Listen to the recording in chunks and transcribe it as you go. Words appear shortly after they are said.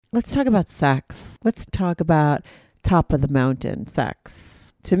let's talk about sex. Let's talk about top of the mountain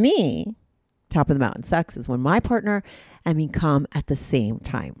sex. To me, top of the mountain sex is when my partner and me come at the same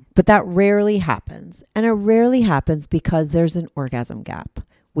time. But that rarely happens. And it rarely happens because there's an orgasm gap.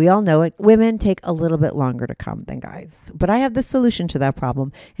 We all know it. Women take a little bit longer to come than guys. But I have the solution to that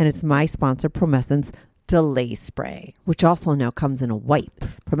problem, and it's my sponsor, Promescent's Delay Spray, which also now comes in a wipe.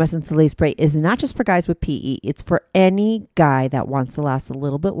 Promescent's Delay Spray is not just for guys with PE. It's for any guy that wants to last a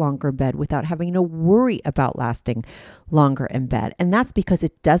little bit longer in bed without having to worry about lasting longer in bed. And that's because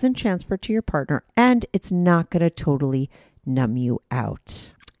it doesn't transfer to your partner, and it's not going to totally numb you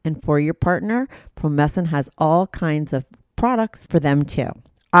out. And for your partner, Promescent has all kinds of products for them too.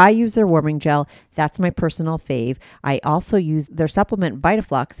 I use their warming gel. That's my personal fave. I also use their supplement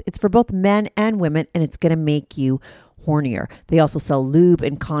VitaFlux. It's for both men and women, and it's going to make you hornier. They also sell lube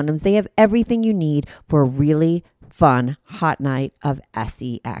and condoms. They have everything you need for a really fun hot night of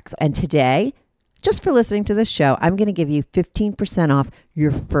sex. And today, just for listening to this show, I'm going to give you 15% off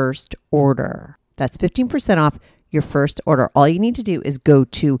your first order. That's 15% off your first order. All you need to do is go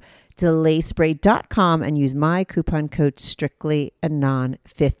to delayspray.com and use my coupon code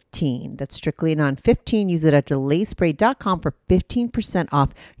StrictlyAnon15. That's StrictlyAnon15. Use it at delayspray.com for 15% off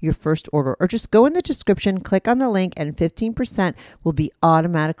your first order. Or just go in the description, click on the link, and 15% will be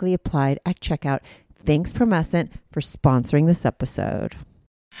automatically applied at checkout. Thanks, Promescent, for sponsoring this episode.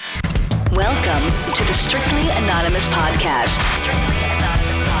 Welcome to the Strictly Anonymous Podcast. Strictly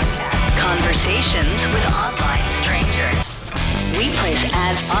Anonymous Podcast. Conversations with online strangers. We place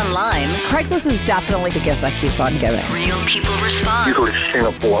ads online. Craigslist is definitely the gift that keeps on giving. Real people respond. You go to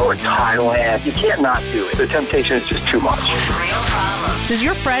Singapore or Thailand, you can't not do it. The temptation is just too much. Real problems. Does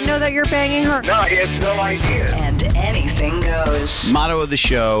your friend know that you're banging her? No, he has no idea. And anything goes. Motto of the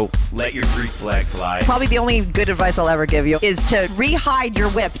show, let your Greek flag fly. Probably the only good advice I'll ever give you is to re-hide your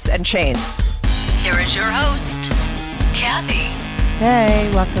whips and chains. Here is your host, Kathy. Hey,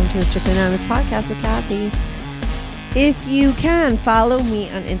 welcome to the Strictly Anonymous Podcast with Kathy. If you can, follow me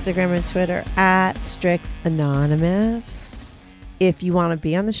on Instagram and Twitter at Strict Anonymous. If you want to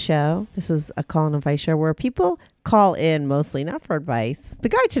be on the show, this is a call and advice show where people call in mostly not for advice. The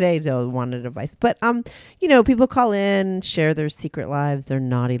guy today though wanted advice, but people call in, share their secret lives, their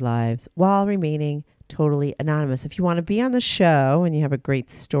naughty lives, while remaining totally anonymous. If you want to be on the show and you have a great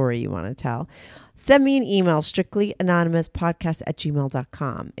story you want to tell, send me an email,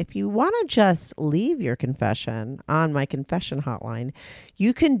 strictlyanonymouspodcast@gmail.com. If you want to just leave your confession on my confession hotline,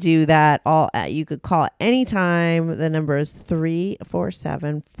 you can do that. You could call anytime. The number is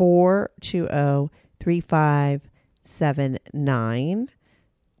 347-420-3579.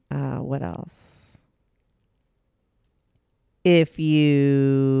 What else? If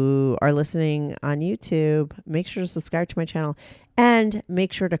you are listening on YouTube, make sure to subscribe to my channel and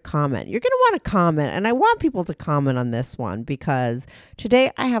make sure to comment. You're going to want to comment, and I want people to comment on this one because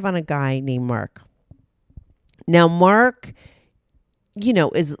today I have on a guy named Mark. Now, Mark,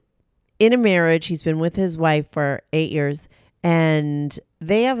 is in a marriage. He's been with his wife for 8 years, and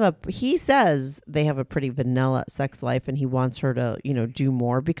he says they have a pretty vanilla sex life, and he wants her to, do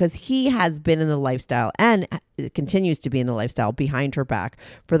more because he has been in the lifestyle and continues to be in the lifestyle behind her back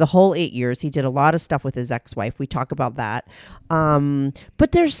for the whole 8 years. He did a lot of stuff with his ex-wife. We talk about that.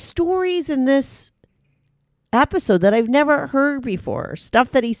 But there's stories in this episode that I've never heard before.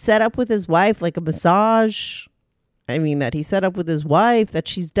 Stuff that he set up with his wife, like a massage. That he set up with his wife that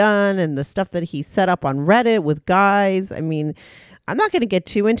she's done, and the stuff that he set up on Reddit with guys. I'm not going to get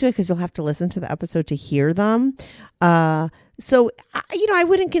too into it because you'll have to listen to the episode to hear them. So, I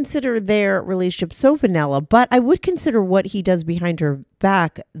wouldn't consider their relationship so vanilla, but I would consider what he does behind her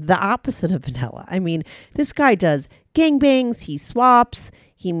back the opposite of vanilla. This guy does gangbangs, he swaps,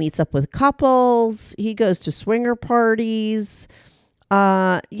 he meets up with couples, he goes to swinger parties,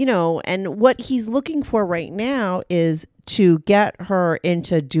 and what he's looking for right now is to get her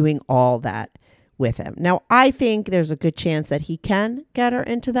into doing all that with him. Now, I think there's a good chance that he can get her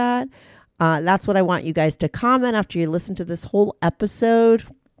into that. That's what I want you guys to comment after you listen to this whole episode.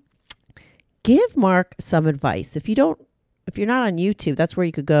 Give Mark some advice. If you're not on YouTube, that's where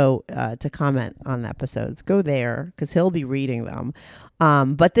you could go to comment on the episodes. Go there because he'll be reading them.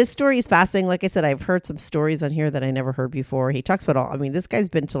 But this story is fascinating. Like I said, I've heard some stories on here that I never heard before. He talks about this guy's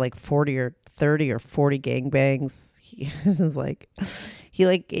been to like 40 or 30 or 40 gangbangs. He's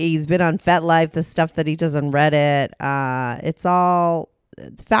been on FetLife, the stuff that he does on Reddit. It's all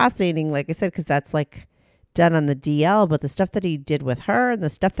fascinating, like I said, because that's like done on the DL, but the stuff that he did with her and the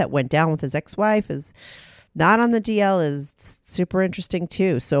stuff that went down with his ex-wife is not on the DL is super interesting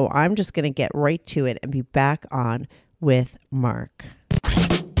too. So I'm just going to get right to it and be back on with Mark.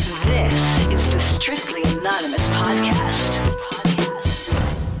 the Strictly Anonymous podcast.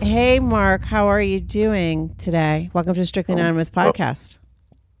 Hey, Mark, how are you doing today? Welcome to Strictly Anonymous podcast.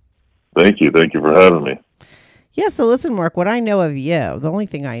 Thank you. Thank you for having me. Yeah, so listen, Mark, what I know of you, the only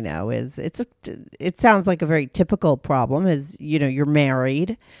thing I know is it sounds like a very typical problem is, you're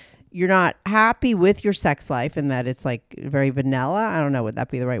married. You're not happy with your sex life and that it's like very vanilla. I don't know, would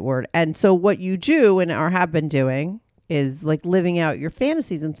that be the right word? And so what you do and have been doing is like living out your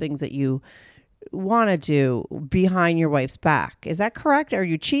fantasies and things that you want to do behind your wife's back. Is that correct? Are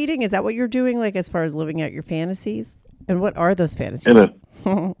you cheating? Is that what you're doing, like as far as living out your fantasies? And what are those fantasies? In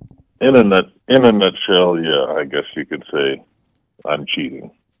a nutshell, yeah, I guess you could say I'm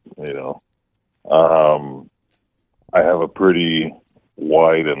cheating. I have a pretty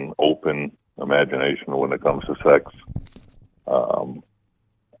wide and open imagination when it comes to sex.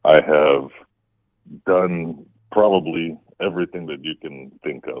 I have done probably everything that you can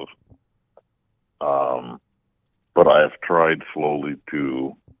think of. But I have tried slowly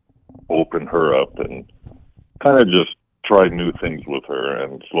to open her up and kind of just try new things with her,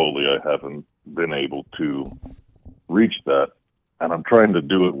 and slowly I haven't been able to reach that. And I'm trying to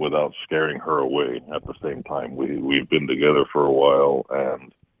do it without scaring her away at the same time. We've been together for a while,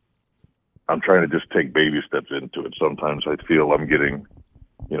 and I'm trying to just take baby steps into it. Sometimes I feel I'm getting,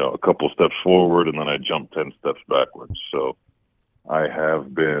 a couple steps forward, and then I jump 10 steps backwards. So I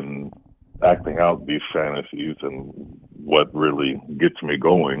have been acting out these fantasies and what really gets me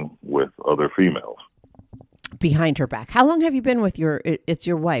going with other females. Behind her back. How long have you been with it's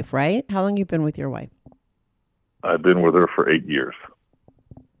your wife, right? How long have you been with your wife? I've been with her for 8 years.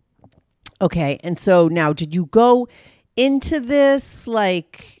 Okay. And so now, did you go into this,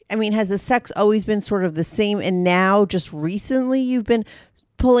 has the sex always been sort of the same, and now just recently you've been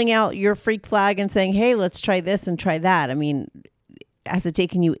pulling out your freak flag and saying, hey, let's try this and try that? Has it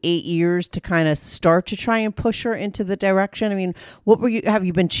taken you 8 years to kind of start to try and push her into the direction? Have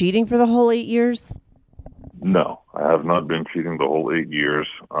you been cheating for the whole 8 years? No, I have not been cheating the whole 8 years.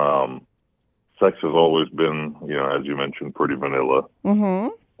 Sex has always been, as you mentioned, pretty vanilla. Mm-hmm.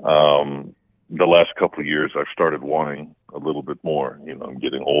 The last couple of years, I've started wanting a little bit more. I'm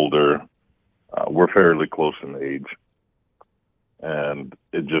getting older. We're fairly close in age. And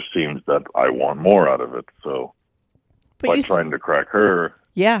it just seems that I want more out of it. So by trying to crack her.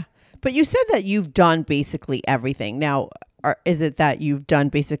 Yeah. But you said that you've done basically everything. Now, is it that you've done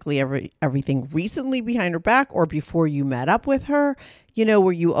basically everything recently behind her back, or before you met up with her?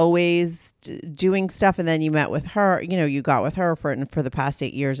 Were you always doing stuff and then you met with her? You got with her for the past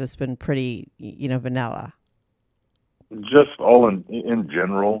 8 years. It's been pretty, vanilla. Just all in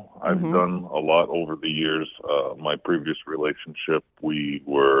general, I've done a lot over the years. My previous relationship, we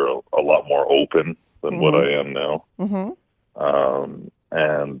were a lot more open than what I am now. Mm-hmm.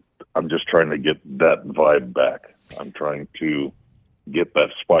 And I'm just trying to get that vibe back. I'm trying to get that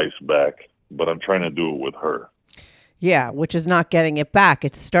spice back, but I'm trying to do it with her. Yeah, which is not getting it back.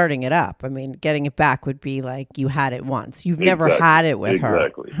 It's starting it up. Getting it back would be like you had it once. You've never had it with her.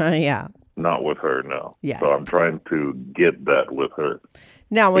 Exactly. Yeah. Not with her, no. Yeah. So I'm trying to get that with her.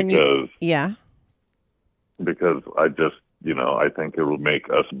 Now, Because I just, I think it will make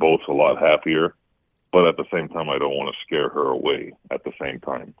us both a lot happier. But at the same time, I don't want to scare her away at the same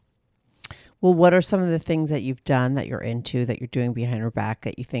time. Well, what are some of the things that you've done that you're into, that you're doing behind her back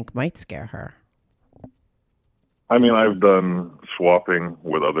that you think might scare her? I've done swapping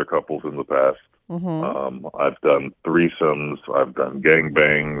with other couples in the past. Mm-hmm. I've done threesomes. I've done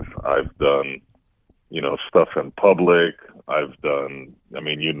gangbangs. I've done, stuff in public. I've done,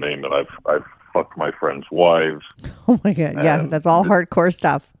 you name it. I've fucked my friends' wives. Oh my God. Yeah, that's all hardcore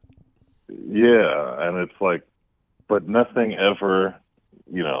stuff. Yeah, and it's like, but nothing ever,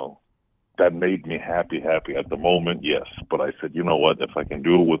 that made me happy at the moment, yes. But I said, you know what, if I can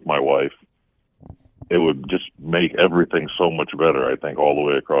do it with my wife, it would just make everything so much better, I think, all the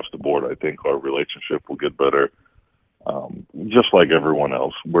way across the board. I think our relationship will get better. Just like everyone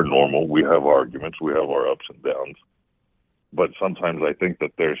else, we're normal. We have arguments. We have our ups and downs. But sometimes I think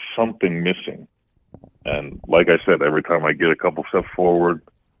that there's something missing. And like I said, every time I get a couple steps forward,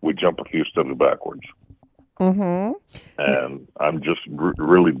 we jump a few steps backwards. Mm-hmm. And I'm just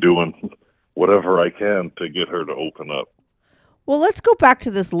really doing whatever I can to get her to open up. Well, let's go back to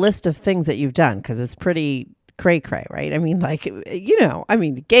this list of things that you've done, because it's pretty cray-cray, right?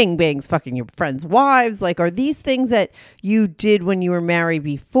 Gangbangs, fucking your friends' wives. Are these things that you did when you were married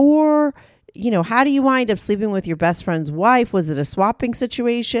before? How do you wind up sleeping with your best friend's wife? Was it a swapping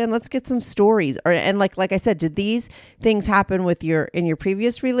situation? Let's get some stories. Like I said, did these things happen in your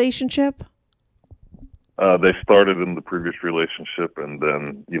previous relationship? They started in the previous relationship, and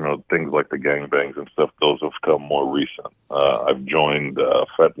then, things like the gangbangs and stuff, those have come more recent. I've joined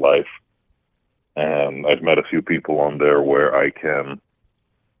FetLife, and I've met a few people on there where I can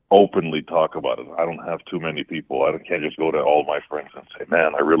openly talk about it. I don't have too many people. I can't just go to all my friends and say,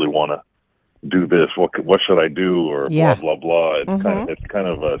 man, I really want to do this. What should I do? Or Yeah. blah, blah, blah. Mhm. It's kind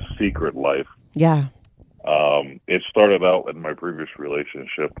of a secret life. Yeah. It started out in my previous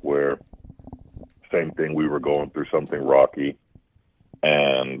relationship where same thing, we were going through something rocky,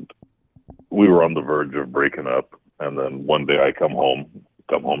 and we were on the verge of breaking up. And then one day I come home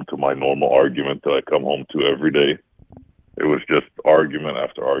to my normal argument that I come home to every day. It was just argument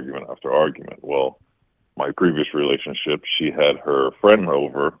after argument after argument. Well, my previous relationship, she had her friend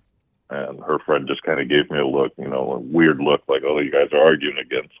over, and her friend just kind of gave me a look, a weird look, like, oh, you guys are arguing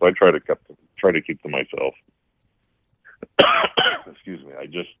again. So I try to keep to myself. Excuse me. I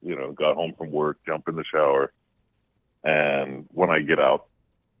just, got home from work, jump in the shower, and when I get out,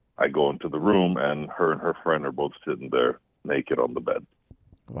 I go into the room, and her friend are both sitting there naked on the bed.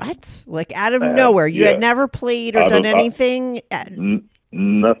 What? Like out of nowhere? You had never played or done anything?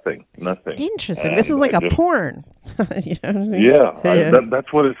 Nothing. Interesting. And This is like a porn. You know what I mean? Yeah,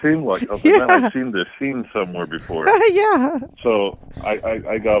 that's what it seemed like. I was like, man, I've seen this scene somewhere before. Yeah. So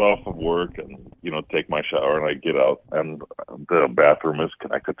I got off of work and, take my shower, and I get out, and the bathroom is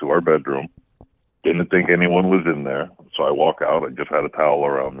connected to our bedroom. Didn't think anyone was in there. So I walk out. I just had a towel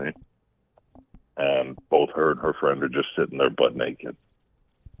around me. And both her and her friend are just sitting there butt naked.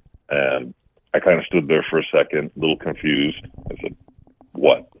 And I kind of stood there for a second, a little confused. I said,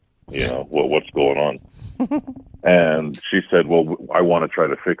 what? What's going on? And she said, well, I want to try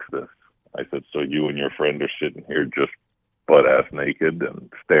to fix this. I said, so you and your friend are sitting here just butt-ass naked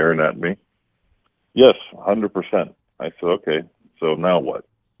and staring at me? Yes, 100%. I said, okay, so now what?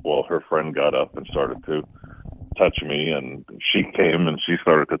 Well, her friend got up and started to touch me, and she came and she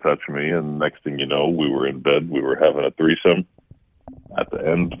started to touch me, and next thing you know, we were in bed. We were having a threesome. At the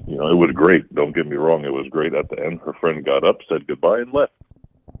end, it was great. Don't get me wrong, it was great. At the end, her friend got up, said goodbye, and left.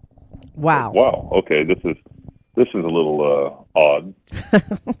 Wow. Wow. Okay, this is a little odd.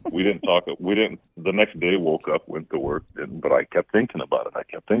 We didn't talk. The next day, woke up, went to work, but I kept thinking about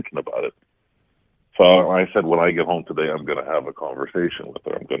it. So I said, when I get home today, I'm going to have a conversation with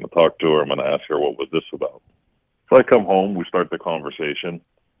her. I'm going to talk to her. I'm going to ask her, what was this about? So I come home, we start the conversation,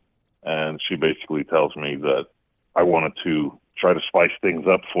 and she basically tells me that I wanted to try to spice things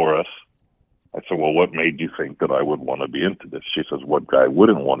up for us. I said, well, what made you think that I would want to be into this? She says, what guy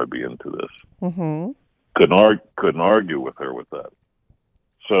wouldn't want to be into this? Mm-hmm. Couldn't argue with her with that.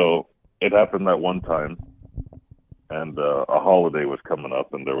 So it happened that one time, and a holiday was coming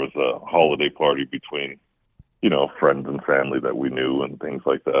up, and there was a holiday party between, friends and family that we knew and things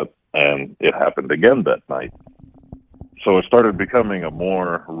like that. And it happened again that night. So it started becoming a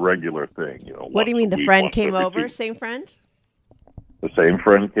more regular thing. What do you mean the friend came over? Same friend? The same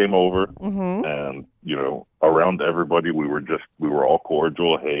friend came over, Mm-hmm. and, around everybody, we were all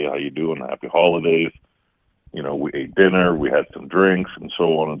cordial. Hey, how you doing? Happy holidays. We ate dinner, we had some drinks, and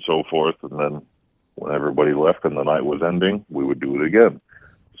so on and so forth. And then when everybody left and the night was ending, we would do it again.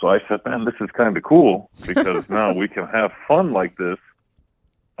 So I said, man, this is kind of cool, because now we can have fun like this,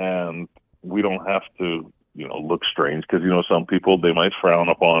 and we don't have to, look strange, because, some people, they might frown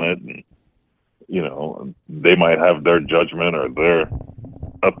upon it, and, they might have their judgment or their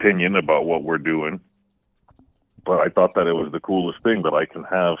opinion about what we're doing. But I thought that it was the coolest thing, that I can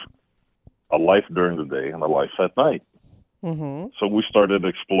have a life during the day and a life at night. Mm-hmm. So we started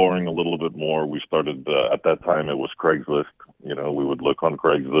exploring a little bit more. We started, at that time, it was Craigslist. We would look on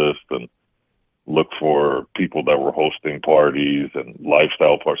Craigslist and look for people that were hosting parties and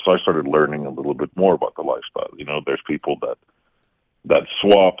lifestyle parties. So I started learning a little bit more about the lifestyle. There's people that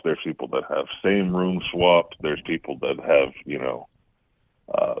swap. There's people that have same room swaps. There's people that have,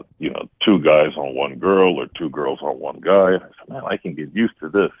 two guys on one girl or two girls on one guy. I said, man, I can get used to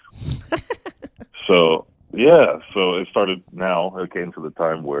this. So, yeah, so it started now. It came to the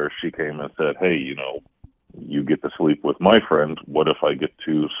time where she came and said, hey, you get to sleep with my friend. What if I get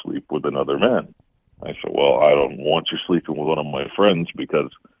to sleep with another man? I said, well, I don't want you sleeping with one of my friends,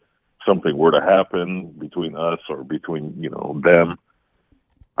 because something were to happen between us or between, them,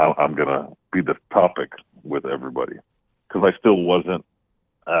 I'm going to be the topic with everybody, because I still wasn't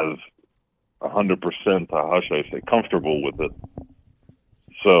as 100%, how should I say, comfortable with it.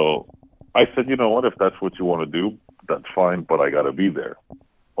 So I said, you know what, if that's what you want to do, that's fine, but I got to be there.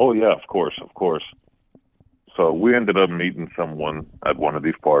 Oh, yeah, of course. So we ended up meeting someone at one of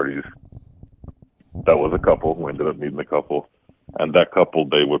these parties. That was a couple. We ended up meeting a couple. And that couple,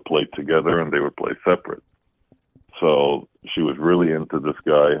 they would play together and they would play separate. So she was really into this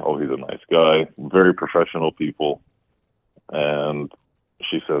guy. Oh, he's a nice guy, very professional people. And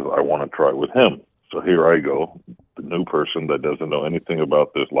she says, I want to try with him. So here I go, the new person that doesn't know anything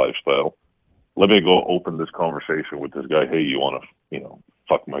about this lifestyle. Let me go open this conversation with this guy. Hey, you want to,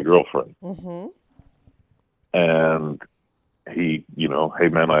 fuck my girlfriend? Mm-hmm. And he, hey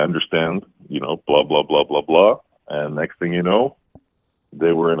man, I understand, blah, blah, blah, blah, blah. And next thing you know,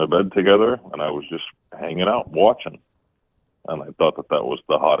 they were in a bed together and I was just hanging out, watching. And I thought that was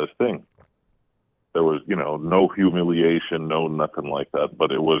the hottest thing. There was, no humiliation, no nothing like that,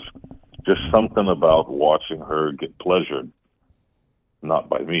 but it was just something about watching her get pleasured, not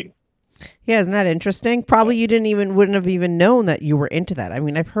by me. Yeah, isn't that interesting? Probably you wouldn't have even known that you were into that. I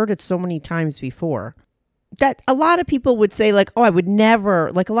mean, I've heard it so many times before that a lot of people would say like, oh, I would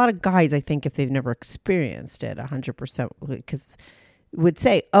never, like a lot of guys, I think if they've never experienced it 100%, because would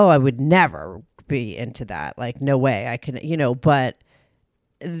say, oh, I would never be into that. Like, no way I can, but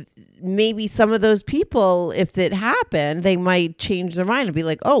maybe some of those people, if it happened, they might change their mind and be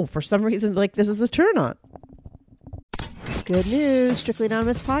like, oh, for some reason, like this is a turn on. Good news. Strictly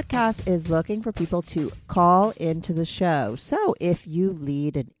Anonymous Podcast is looking for people to call into the show. So if you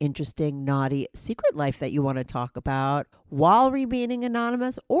lead an interesting, naughty secret life that you want to talk about while remaining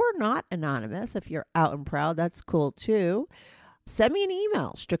anonymous or not anonymous, if you're out and proud, that's cool too. Send me an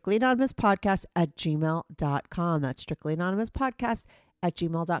email, strictlyanonymouspodcast@gmail.com. That's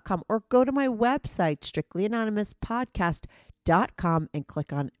strictlyanonymouspodcast@gmail.com. Or go to my website, strictlyanonymouspodcast.com, and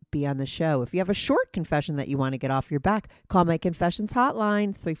click on Be on the Show. If you have a short confession that you want to get off your back, call my confessions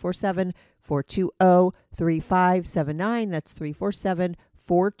hotline, 347-420-3579. That's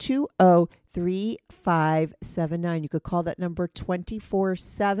 347-420-3579. You could call that number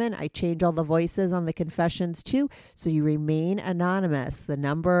 24/7. I change all the voices on the confessions too, so you remain anonymous. The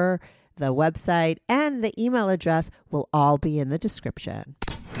number, the website, and the email address will all be in the description.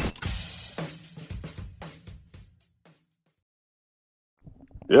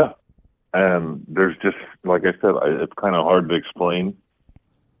 Yeah. And there's just, like I said, it's kind of hard to explain.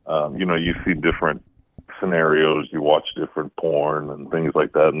 You see different scenarios, you watch different porn and things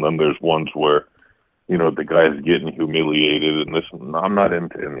like that. And then there's ones where, the guy's getting humiliated and this. I'm not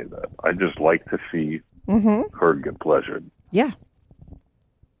into any of that. I just like to see her get pleasured. Yeah.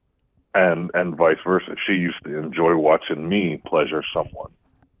 And vice versa. She used to enjoy watching me pleasure someone.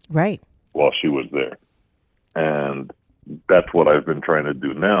 Right. While she was there. And that's what I've been trying to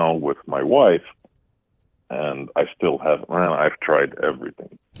do now with my wife. And I still haven't. I've tried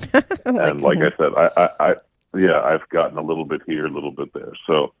everything. And like I said, I've gotten a little bit here, a little bit there.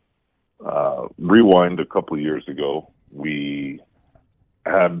 So rewind a couple of years ago, we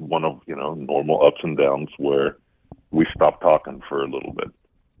had one of, normal ups and downs where we stopped talking for a little bit.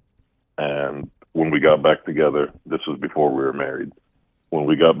 And when we got back together, this was before we were married. When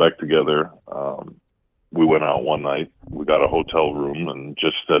we got back together, we went out one night. We got a hotel room and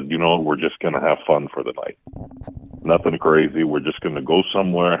just said, we're just going to have fun for the night. Nothing crazy. We're just going to go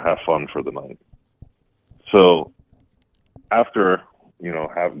somewhere, have fun for the night. So after,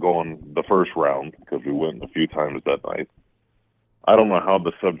 have going the first round, because we went a few times that night, I don't know how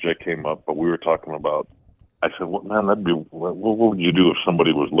the subject came up, but we were talking about, I said, what would you do if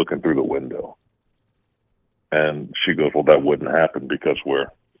somebody was looking through the window? And she goes, well, that wouldn't happen because we're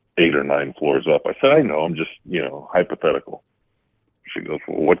 8 or 9 floors up. I said, I know, I'm just, hypothetical. She goes,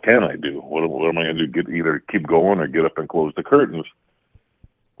 well, what can I do? What am I going to do? Either keep going or get up and close the curtains.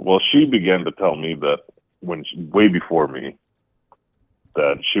 Well, she began to tell me that way before me,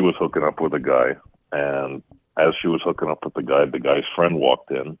 that she was hooking up with a guy. And as she was hooking up with the guy's friend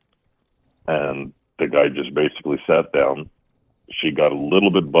walked in and the guy just basically sat down. She got a little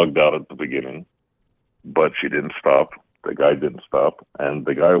bit bugged out at the beginning, but she didn't stop. The guy didn't stop, and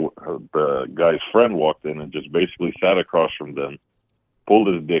the guy's friend walked in and just basically sat across from them, pulled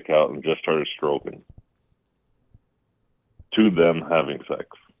his dick out, and just started stroking. To them having sex.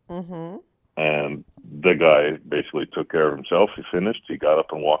 Mm-hmm. And the guy basically took care of himself. He finished. He got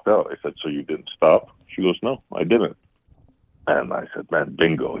up and walked out. I said, so you didn't stop? She goes, no, I didn't. And I said, man,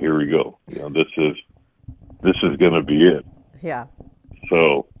 bingo, here we go. This is going to be it. Yeah.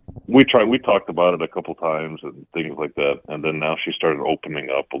 So we talked about it a couple times and things like that. And then now she started opening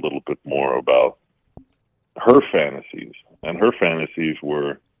up a little bit more about her fantasies. And her fantasies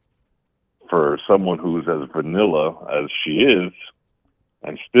were for someone who's as vanilla as she is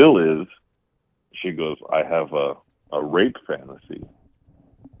and still is. She goes, I have a rape fantasy.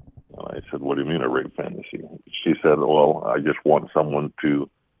 And I said, what do you mean a rape fantasy? She said, well, I just want someone to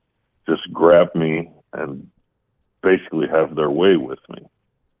just grab me and basically have their way with me.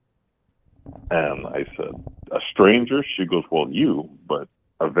 And I said, a stranger, she goes, well, you, but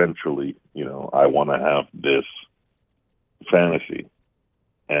eventually, I want to have this fantasy.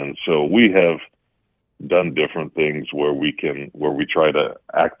 And so we have done different things where we try to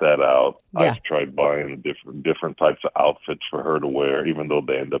act that out. Yeah. I've tried buying different types of outfits for her to wear, even though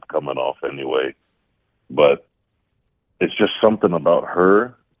they end up coming off anyway. But it's just something about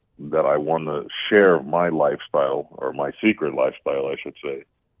her that I want to share my lifestyle, or my secret lifestyle, I should say,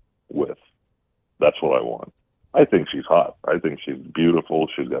 with. That's what I want. I think she's hot. I think she's beautiful.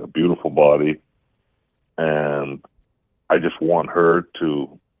 She's got a beautiful body. And I just want her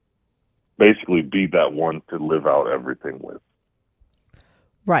to basically be that one to live out everything with.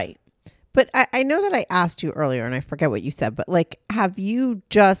 Right. But I know that I asked you earlier and I forget what you said, but like, have you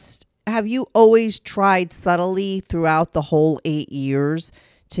always tried subtly throughout the whole 8 years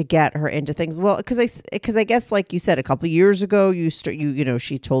to get her into things? Well, because I guess, like you said, a couple of years ago,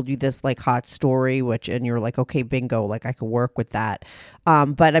 she told you this like hot story, and you're like, okay, bingo, like I could work with that.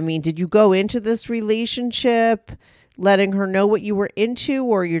 But I mean, did you go into this relationship letting her know what you were into,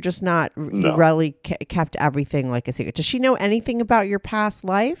 or you're just not? No. You really kept everything like a secret? Does she know anything about your past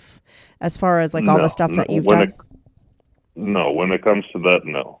life, as far as like all the stuff that you've done? No, when it comes to that,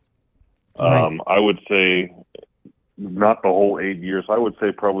 no. Right. I would say not the whole 8 years. I would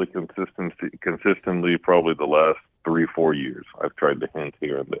say probably consistently, probably the last 3-4 years. I've tried to hint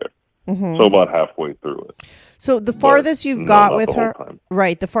here and there. Mm-hmm. So about halfway through it. So the farthest you've got with her,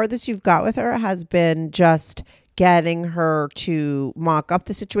 right? The farthest you've got with her has been just getting her to mock up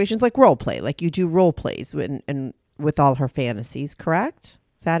the situations, like role play, like you do role plays and with all her fantasies. Correct?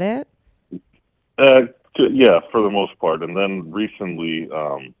 Is that it? Yeah, for the most part. And then recently,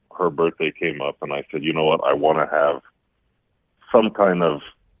 her birthday came up, and I said, you know what? I want to have some kind of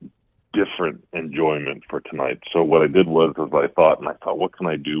different enjoyment for tonight. So what I did was I thought, what can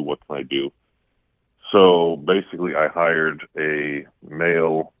I do? What can I do? So basically, I hired a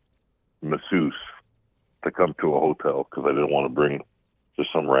male masseuse to come to a hotel because I didn't want to bring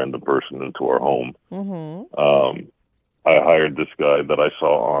just some random person into our home. Mm-hmm. I hired this guy that I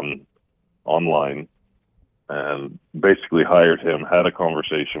saw online, and basically hired him, had a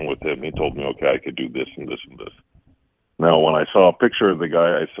conversation with him. He told me, okay, I could do this and this and this. Now, when I saw a picture of the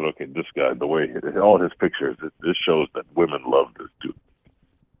guy, I said, okay, this guy, the way all his pictures, this shows that women love this dude.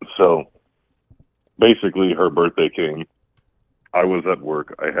 So basically, her birthday came. I was at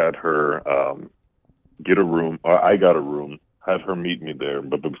work. I had her get a room. I got a room, had her meet me there.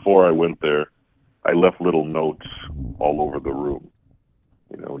 But before I went there, I left little notes all over the room.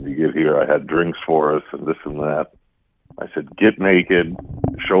 When you get here, I had drinks for us and this and that. I said, get naked,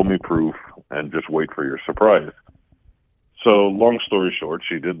 show me proof, and just wait for your surprise. So long story short,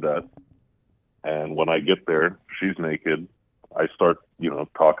 she did that. And when I get there, she's naked. I start,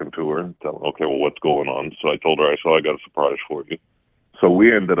 talking to her and tell her, okay, well, what's going on? So I told her, I got a surprise for you. So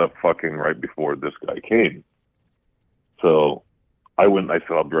we ended up fucking right before this guy came. So I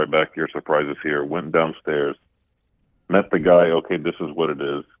said, I'll be right back. Your surprise is here. Went downstairs, met the guy. Okay, this is what it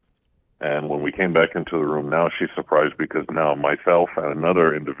is. And when we came back into the room, now she's surprised because now myself and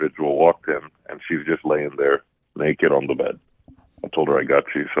another individual walked in, and she's just laying there naked on the bed. I told her, I got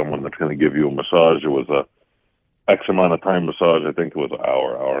you someone that's going to give you a massage. It was a X amount of time massage. I think it was an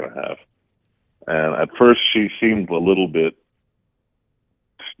hour and a half. And at first she seemed a little bit,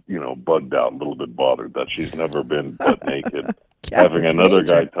 bugged out, a little bit bothered that she's never been butt naked. Yeah, having another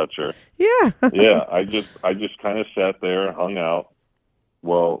guy touch her. Yeah. Yeah, I just kind of sat there, hung out.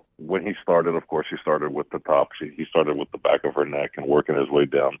 Well, when he started, of course, he started with the top. He started with the back of her neck and working his way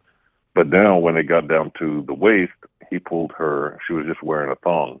down. But now when it got down to the waist, he pulled her. She was just wearing a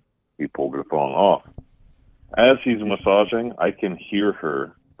thong. He pulled her thong off. As he's massaging, I can hear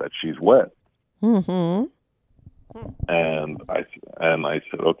her that she's wet. Mm-hmm. And I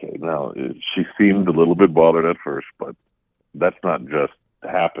said, okay, now she seemed a little bit bothered at first, but that's not just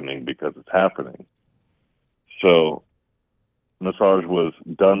happening because it's happening. So massage was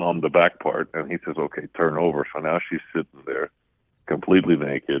done on the back part, and he says, okay, turn over. So now she's sitting there completely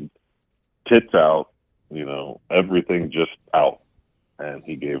naked, tits out, everything just out. And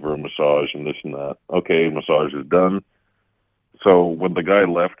he gave her a massage and this and that. Okay, massage is done. So when the guy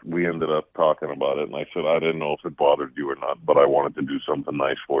left, we ended up talking about it. And I said, I didn't know if it bothered you or not, but I wanted to do something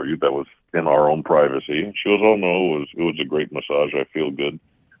nice for you that was in our own privacy. She goes, oh, no, it was a great massage. I feel good.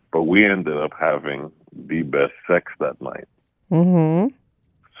 But we ended up having the best sex that night. Mm-hmm.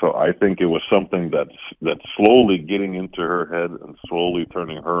 So I think it was something that's slowly getting into her head and slowly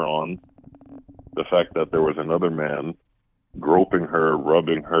turning her on. The fact that there was another man groping her,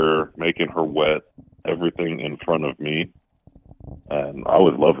 rubbing her, making her wet, everything in front of me. And I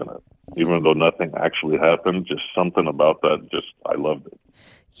was loving it. even though nothing actually happened. Just something about that. Just I loved it.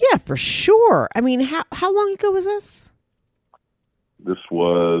 Yeah, for sure. I mean, how long ago was this? This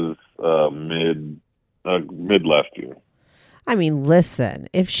was mid last year. I mean, listen,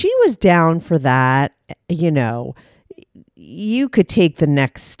 if she was down for that, you know, you could take the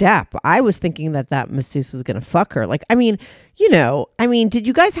next step. I was thinking that masseuse was going to fuck her. Like, I mean, you know, did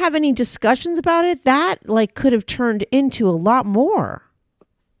you guys have any discussions about it? That like could have turned into a lot more.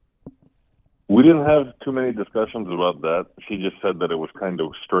 We didn't have too many discussions about that. She just said that it was kind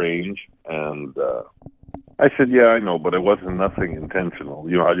of strange, and I said, yeah, I know, but it wasn't nothing intentional.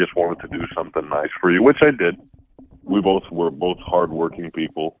 You know, I just wanted to do something nice for you, which I did. We both were hardworking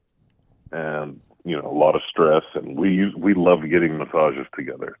people, and you know, a lot of stress, and we loved getting massages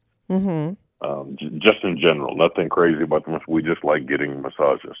together. Mm-hmm. Just in general, nothing crazy about them. We just like getting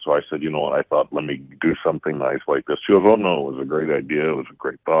massages. So I said, you know what? I thought, let me do something nice like this. She goes, oh no, it was a great idea. It was a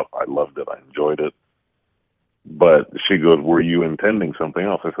great thought. I loved it. I enjoyed it. But she goes, were you intending something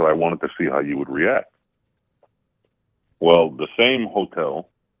else? I said, I wanted to see how you would react. Well, the same hotel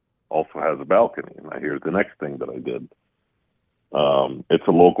also has a balcony. And here's the next thing that I did. It's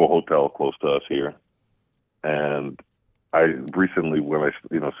a local hotel close to us here. And I recently,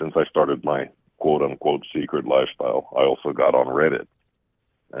 since I started my quote unquote secret lifestyle, I also got on Reddit.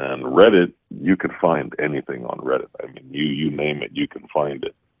 And Reddit, you can find anything on Reddit. I mean, you name it, you can find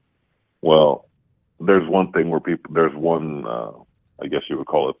it. Well, there's one thing where I guess you would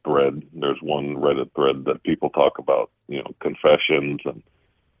call it thread. There's one Reddit thread that people talk about, you know, confessions and,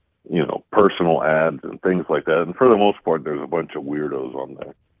 you know, personal ads and things like that. And for the most part, there's a bunch of weirdos on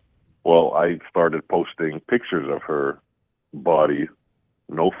there. Well, I started posting pictures of her body,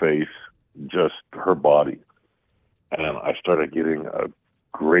 no face, just her body. And I started getting a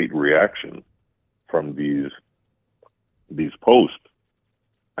great reaction from these posts.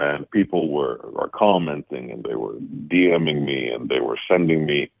 And people were commenting, and they were DMing me, and they were sending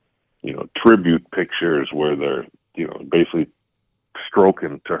me, you know, tribute pictures where they're, you know, basically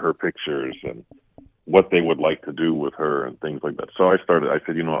stroking to her pictures and what they would like to do with her and things like that. So I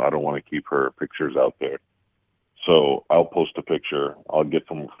said, you know, I don't want to keep her pictures out there. So I'll post a picture, I'll get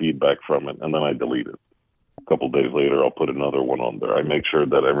some feedback from it, and then I delete it. A couple of days later, I'll put another one on there. I make sure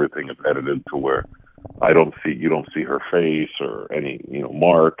that everything is edited to where you don't see her face or any, you know,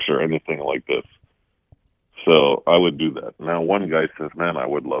 marks or anything like this. So I would do that. Now, one guy says, man, I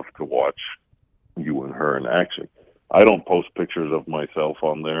would love to watch you and her in action. I don't post pictures of myself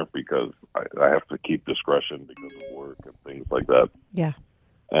on there because I have to keep discretion because of work and things like that. Yeah.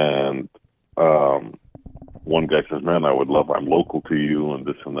 And one guy says, man, I'm local to you and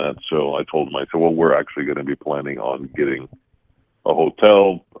this and that. So I told him, I said, well, we're actually going to be planning on getting a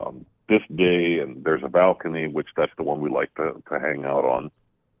hotel this day, and there's a balcony, which that's the one we like to hang out on.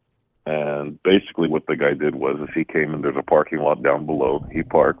 And basically what the guy did was he came and there's a parking lot down below. He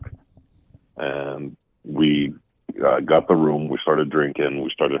parked, and we got the room. We started drinking. We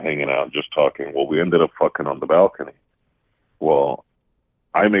started hanging out, just talking. Well, we ended up fucking on the balcony. Well,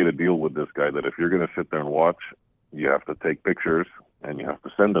 I made a deal with this guy that if you're going to sit there and watch, you have to take pictures and you have to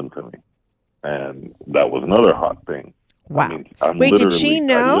send them to me. And that was another hot thing. Wow. I mean, wait, did she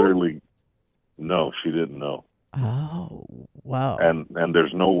know? No, she didn't know. Oh, wow. And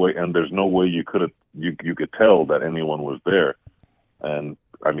there's no way you could tell that anyone was there. And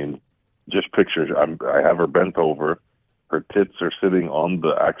I mean, just pictures. I have her bent over. Her tits are sitting on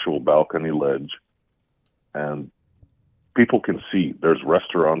the actual balcony ledge, and people can see. There's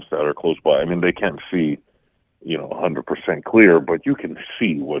restaurants that are close by. I mean, they can't see, you know, 100% clear, but you can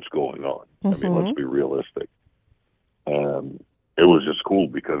see what's going on. I mean, let's be realistic. And it was just cool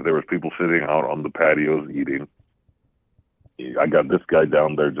because there was people sitting out on the patios eating. I got this guy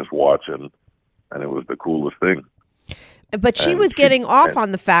down there just watching, and it was the coolest thing. But she was getting off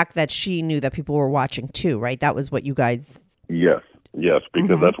on the fact that she knew that people were watching too, right? That was what you guys... Yes,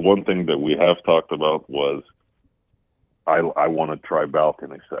 because that's one thing that we have talked about was I want to try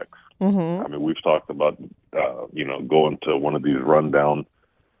balcony sex. I mean, we've talked about, you know, going to one of these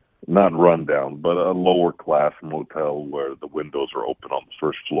not rundown, but a lower class motel where the windows are open on the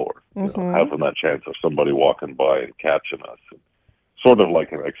first floor. You know, having that chance of somebody walking by and catching us. Sort of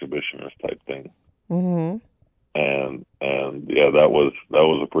like an exhibitionist type thing. And yeah, that was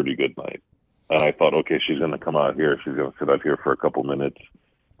a pretty good night. And I thought, okay, she's going to come out here. She's going to sit out here for a couple minutes.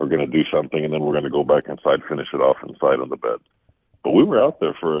 We're going to do something, and then we're going to go back inside, finish it off inside on the bed. But we were out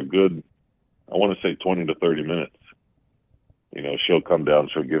there for a good, I want to say 20 to 30 minutes. You know, she'll come down,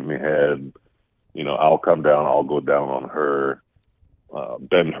 she'll give me head. You know, I'll come down, I'll go down on her,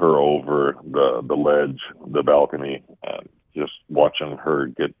 bend her over the ledge, the balcony, and just watching her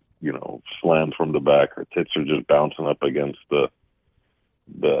get slammed from the back. Her tits are just bouncing up against the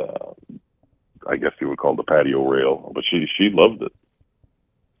I guess you would call the patio rail, but she loved it.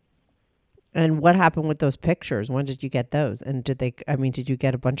 And what happened with those pictures? When did you get those? And did you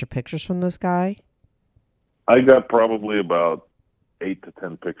get a bunch of pictures from this guy? I got probably about 8 to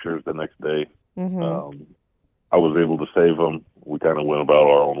 10 pictures the next day. Mm-hmm. I was able to save them. We kind of went about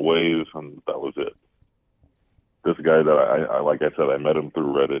our own ways, and that was it. This guy that I like I said, I met him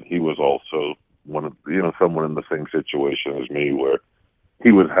through Reddit. He was also someone in the same situation as me, where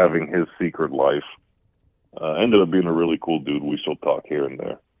he was having his secret life. Ended up being a really cool dude. We still talk here and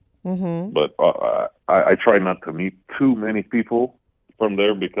there. Mm-hmm. But I try not to meet too many people from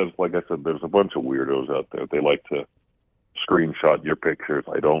there because, like I said, there's a bunch of weirdos out there. They like to screenshot your pictures.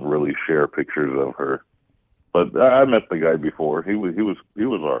 I don't really share pictures of her. But I met the guy before. He was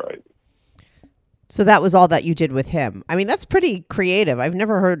all right. So that was all that you did with him. I mean, that's pretty creative. I've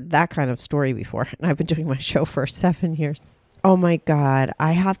never heard that kind of story before. And I've been doing my show for 7 years. Oh my God.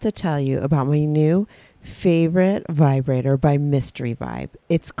 I have to tell you about my new favorite vibrator by Mystery Vibe.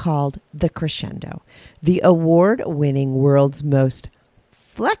 It's called the Crescendo, the award-winning world's most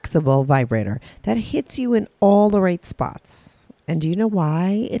flexible vibrator that hits you in all the right spots. And do you know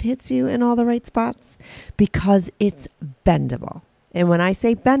why it hits you in all the right spots? Because it's bendable. And when I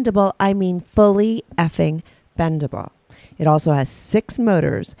say bendable, I mean fully effing bendable. It also has 6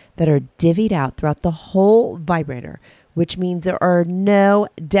 motors that are divvied out throughout the whole vibrator, which means there are no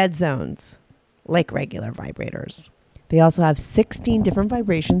dead zones like regular vibrators. They also have 16 different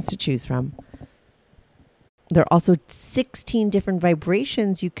vibrations to choose from. There are also 16 different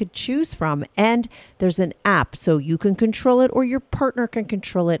vibrations you could choose from. And there's an app so you can control it or your partner can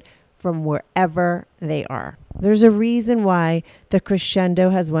control it from wherever they are. There's a reason why the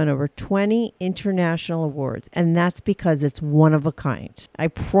Crescendo has won over 20 international awards, and that's because it's one of a kind. I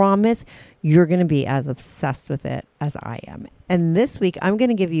promise you're going to be as obsessed with it as I am. And this week, I'm going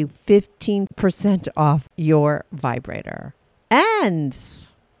to give you 15% off your vibrator. And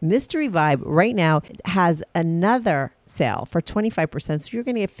Mystery Vibe right now has another sale for 25%. So you're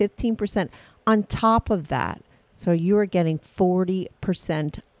going to get 15% on top of that. So you are getting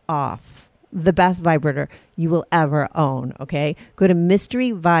 40% off the best vibrator you will ever own. Okay. Go to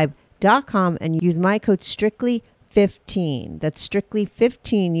mysteryvibe.com and use my code strictly15. That's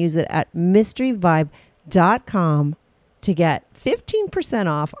strictly15. Use it at mysteryvibe.com to get 15%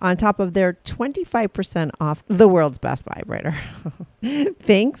 off on top of their 25% off the world's best vibrator.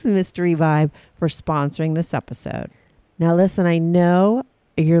 Thanks, Mystery Vibe, for sponsoring this episode. Now, listen, I know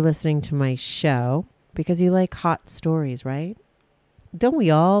you're listening to my show because you like hot stories, right? Don't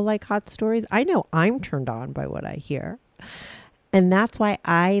we all like hot stories? I know I'm turned on by what I hear. And that's why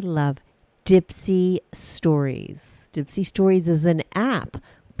I love Dipsea Stories. Dipsea Stories is an app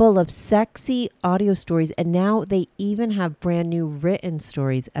full of sexy audio stories, and now they even have brand new written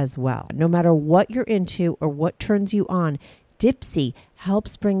stories as well. No matter what you're into or what turns you on, Dipsea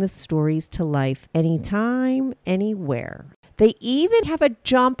helps bring the stories to life anytime, anywhere. They even have a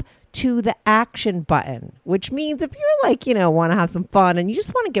jump to the action button, which means if you're want to have some fun and you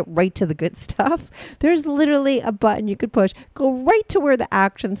just want to get right to the good stuff, there's literally a button you could push, go right to where the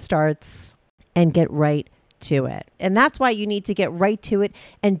action starts and get right to it. And that's why you need to get right to it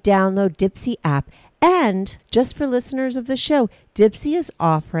and download Dipsea app. And just for listeners of the show, Dipsea is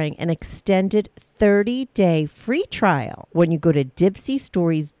offering an extended 30-day free trial when you go to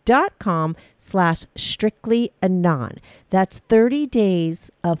dipseastories.com/strictlyanon. That's 30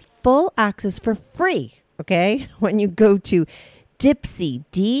 days of full access for free. Okay. When you go to Dipsea,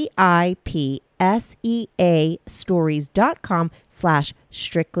 DIPSEA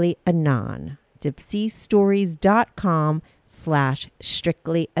stories.com/strictlyanon.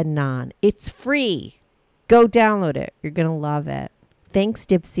 dipseastories.com/strictlyanon. It's free. Go download it. You're going to love it. Thanks,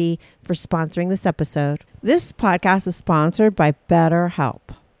 Dipsea, for sponsoring this episode. This podcast is sponsored by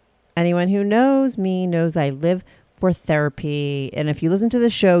BetterHelp. Anyone who knows me knows I live for therapy. And if you listen to the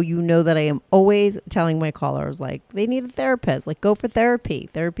show, you know that I am always telling my callers, they need a therapist. Go for therapy.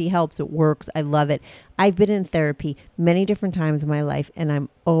 Therapy helps. It works. I love it. I've been in therapy many different times in my life, and I'm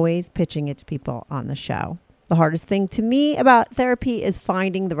always pitching it to people on the show. The hardest thing to me about therapy is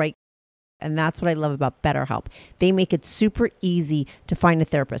finding the right. And that's what I love about BetterHelp. They make it super easy to find a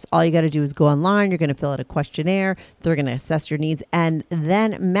therapist. All you got to do is go online. You're going to fill out a questionnaire. They're going to assess your needs and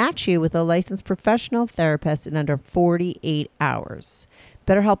then match you with a licensed professional therapist in under 48 hours.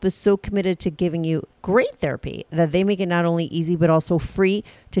 BetterHelp is so committed to giving you great therapy that they make it not only easy, but also free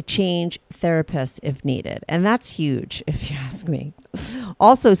to change therapists if needed. And that's huge, if you ask me.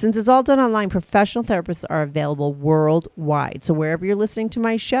 Also, since it's all done online, professional therapists are available worldwide. So wherever you're listening to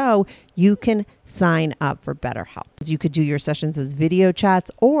my show, you can sign up for BetterHelp. You could do your sessions as video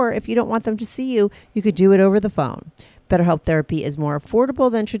chats, or if you don't want them to see you, you could do it over the phone. BetterHelp therapy is more affordable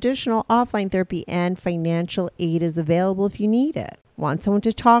than traditional offline therapy, and financial aid is available if you need it. Want someone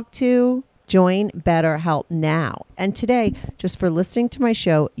to talk to? Join BetterHelp now. And today, just for listening to my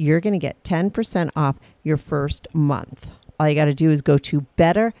show, you're going to get 10% off your first month. All you got to do is go to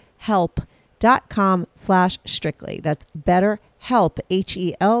betterhelp.com/strictly. That's betterhelp,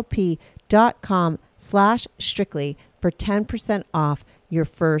 HELP.com/strictly for 10% off your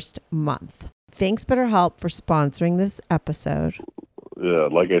first month. Thanks, BetterHelp, for sponsoring this episode. Yeah,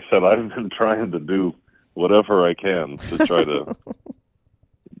 like I said, I've been trying to do whatever I can to try to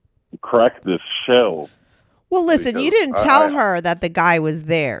crack this shell. Well, listen, you Because didn't tell her that the guy was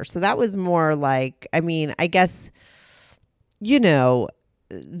there. So that was more like, I mean, I guess, you know,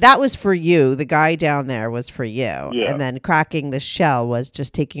 that was for you. The guy down there was for you. Yeah. And then cracking the shell was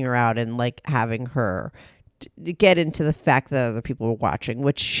just taking her out and like having her get into the fact that other people were watching,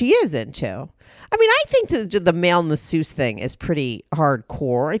 which she is into. I mean, I think the male masseuse thing is pretty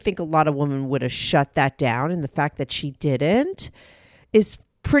hardcore. I think a lot of women would have shut that down, and the fact that she didn't is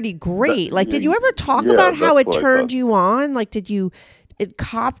pretty great. Like, did you ever talk about how it turned you on? Like, did you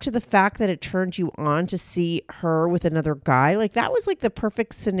cop to the fact that it turned you on to see her with another guy? Like, that was like the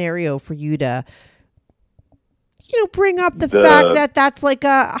perfect scenario for you to, you know, bring up the fact that that's like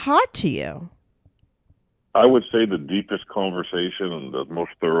a hot to you. I would say the deepest conversation and the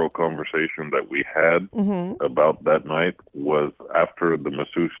most thorough conversation that we had about that night was after the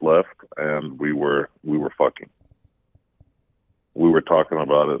masseuse left and we were fucking. We were talking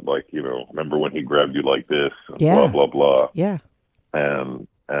about it like, you know, remember when he grabbed you like this and blah, blah, blah. Yeah. And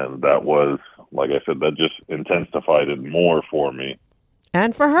that was, like I said, that just intensified it more for me.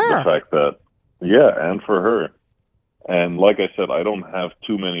 And for her. The fact that, and for her. And like I said, I don't have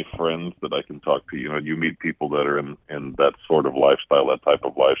too many friends that I can talk to. You know, you meet people that are in that sort of lifestyle, that type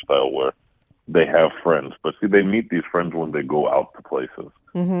of lifestyle where they have friends. But see, they meet these friends when they go out to places.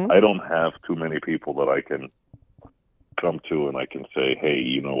 I don't have too many people that I can come to and I can say, hey,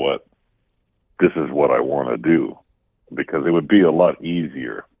 you know what? This is what I want to do. Because it would be a lot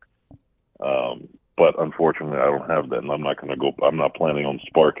easier. But unfortunately, I don't have that. And I'm not planning on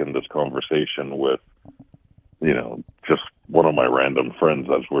sparking this conversation with, you know, just one of my random friends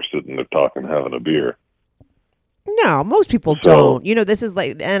as we're sitting there talking, having a beer. No, most people don't. You know, this is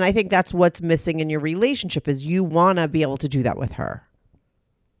like, and I think that's what's missing in your relationship is you want to be able to do that with her.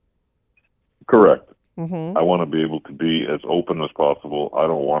 Correct. I want to be able to be as open as possible. I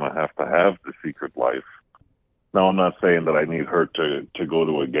don't want to have the secret life. Now, I'm not saying that I need her to go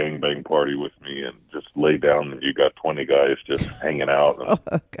to a gangbang party with me and just lay down and you got 20 guys just hanging out and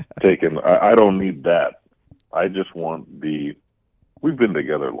taking. I don't need that. I just want we've been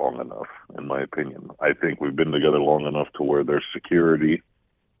together long enough, in my opinion. I think we've been together long enough to where there's security.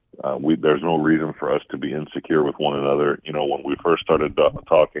 There's no reason for us to be insecure with one another. You know, when we first started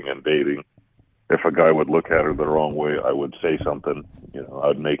talking and dating, if a guy would look at her the wrong way, I would say something, you know,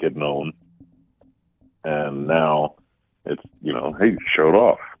 I'd make it known. And now it's, you know, hey, show it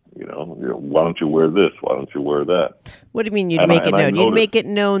off. You know, why don't you wear this? Why don't you wear that? What do you mean you'd make it known? You'd make it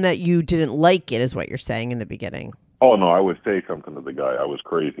known that you didn't like it is what you're saying in the beginning. Oh, no, I would say something to the guy. I was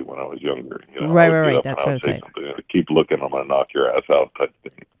crazy when I was younger. You know, right. That's what I'm saying. Keep looking, I'm going to knock your ass out type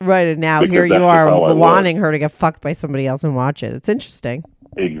thing. Right, and now here you are wanting her to get fucked by somebody else and watch it. It's interesting.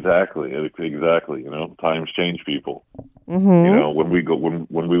 Exactly. You know, times change people. You know, when we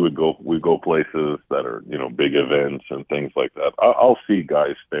would go places that are, you know, big events and things like that. I'll see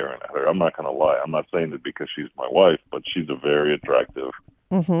guys staring at her. I'm not going to lie. I'm not saying it because she's my wife, but she's a very attractive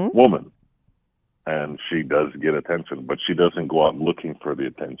woman, and she does get attention. But she doesn't go out looking for the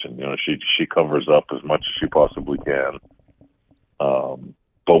attention. You know, she covers up as much as she possibly can.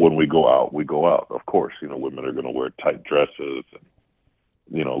 But when we go out, Of course, you know, women are going to wear tight dresses and,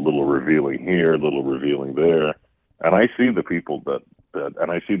 you know, a little revealing here, a little revealing there. And I see the people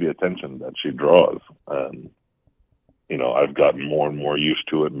and I see the attention that she draws. And, you know, I've gotten more and more used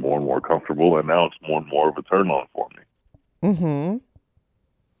to it, more and more comfortable, and now it's more and more of a turn on for me.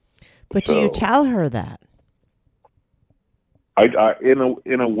 But do you tell her that? I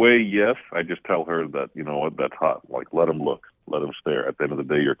in a way, yes. I just tell her that, you know what, that's hot. Like, let him look, let him stare. At the end of the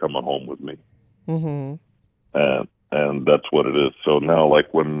day, you're coming home with me. And that's what it is. So now,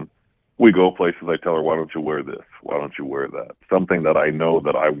 like when we go places. I tell her, why don't you wear this? Why don't you wear that? Something that I know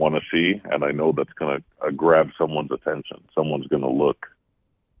that I want to see, and I know that's going to grab someone's attention. Someone's going to look.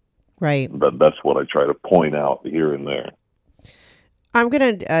 Right. That's what I try to point out here and there. I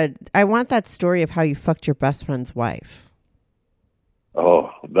want that story of how you fucked your best friend's wife.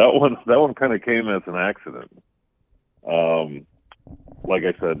 Oh, that one kind of came as an accident. Like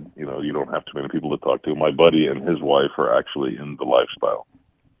I said, you don't have too many people to talk to. My buddy and his wife are actually in the lifestyle,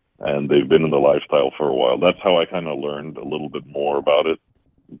 and they've been in the lifestyle for a while. That's how I kind of learned a little bit more about it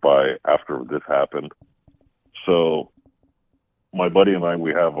after this happened. So my buddy and I,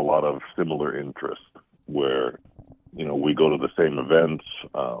 we have a lot of similar interests where, we go to the same events.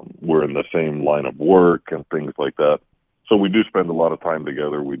 We're in the same line of work and things like that. So we do spend a lot of time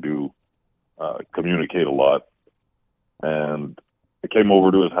together. We do communicate a lot. And I came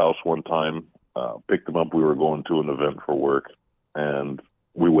over to his house one time, picked him up. We were going to an event for work, and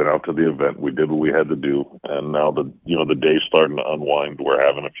we went out to the event. We did what we had to do. And now the day's starting to unwind. We're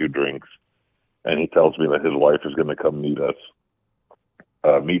having a few drinks, and he tells me that his wife is going to come meet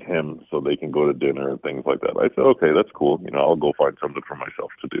him so they can go to dinner and things like that. I said, okay, that's cool. I'll go find something for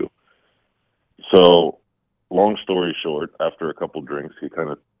myself to do. So long story short, after a couple drinks, he kind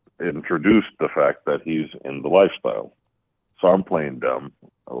of introduced the fact that he's in the lifestyle. So I'm playing dumb.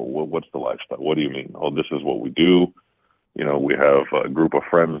 Oh, what's the lifestyle? What do you mean? Oh, this is what we do. We have a group of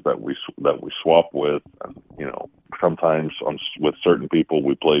friends that we swap with. And, sometimes with certain people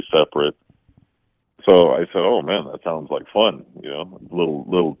we play separate. So I said, oh man, that sounds like fun. A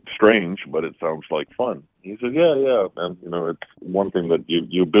little strange, but it sounds like fun. He said, yeah. And, it's one thing that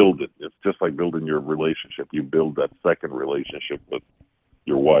you build it. It's just like building your relationship. You build that second relationship with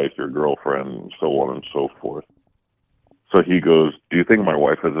your wife, your girlfriend, and so on and so forth. So he goes, do you think my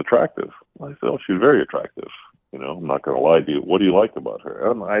wife is attractive? I said, oh, she's very attractive. I'm not going to lie to you. What do you like about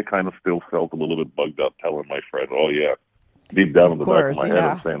her? And I kind of still felt a little bit bugged out telling my friend, oh, yeah. Deep down in the back of my head,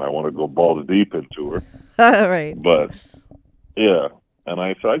 I'm saying I want to go balls deep into her. Right. But, yeah. And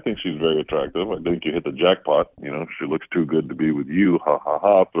I said, I think she's very attractive. I think you hit the jackpot. She looks too good to be with you. Ha, ha,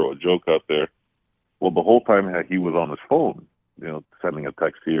 ha. Throw a joke out there. Well, the whole time he was on his phone, sending a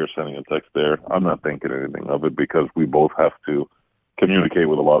text here, sending a text there. I'm not thinking anything of it because we both have to communicate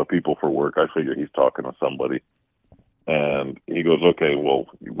with a lot of people for work. I figure he's talking to somebody. And he goes, okay, well,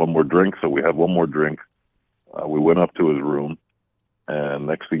 one more drink. So we had one more drink. We went up to his room, and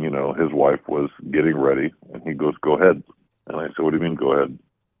next thing you know, his wife was getting ready, and he goes, go ahead. And I said, what do you mean, go ahead?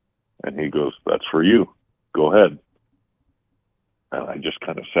 And he goes, that's for you. Go ahead. And I just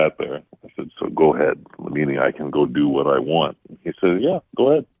kind of sat there. I said, so go ahead, meaning I can go do what I want. He said, yeah,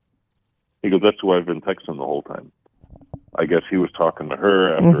 go ahead. He goes, that's who I've been texting the whole time. I guess he was talking to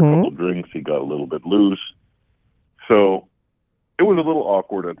her. After a couple drinks, he got a little bit loose. So it was a little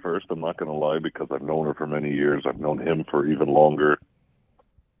awkward at first, I'm not going to lie, because I've known her for many years. I've known him for even longer.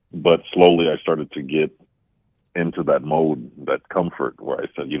 But slowly I started to get into that mode, that comfort, where I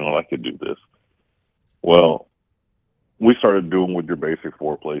said, I could do this. Well, we started doing with your basic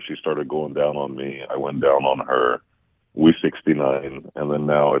foreplay. She started going down on me. I went down on her. We 69, and then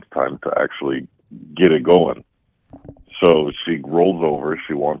now it's time to actually get it going. So she rolls over.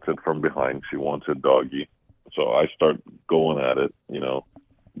 She wants it from behind. She wants it doggy. So I start going at it,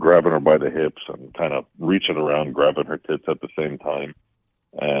 grabbing her by the hips and kind of reaching around, grabbing her tits at the same time.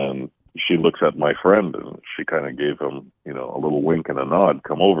 And she looks at my friend, and she kind of gave him, a little wink and a nod,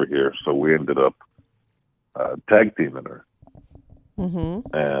 come over here. So we ended up tag teaming her.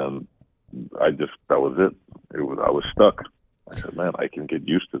 And that was it. I was stuck. I said, man, I can get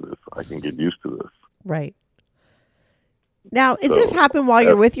used to this. Right. Now, is this happen while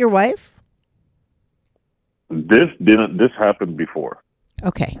you're with your wife? This happened before.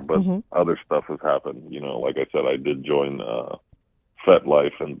 Okay. But other stuff has happened. Like I said, I did join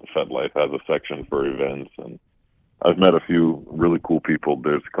FetLife, and FetLife has a section for events, and I've met a few really cool people.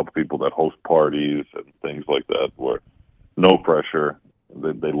 There's a couple people that host parties and things like that where no pressure.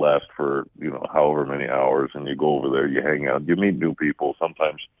 They last for, however many hours, and you go over there, you hang out, you meet new people.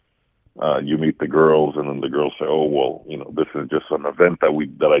 Sometimes you meet the girls, and then the girls say, oh, well, this is just an event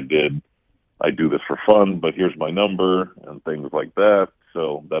that I did. I do this for fun, but here's my number and things like that.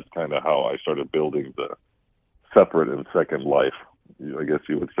 So that's kind of how I started building the separate and second life, I guess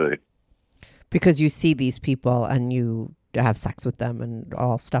you would say. Because you see these people and you have sex with them, and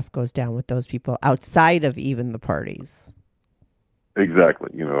all stuff goes down with those people outside of even the parties.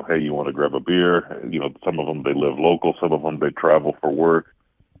 Exactly. Hey, you want to grab a beer? Some of them, they live local. Some of them, they travel for work.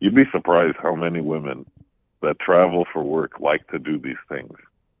 You'd be surprised how many women that travel for work like to do these things.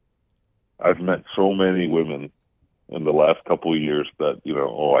 I've met so many women in the last couple of years that, you know,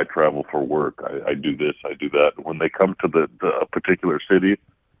 oh, I travel for work, I do this, I do that. When they come to a particular city,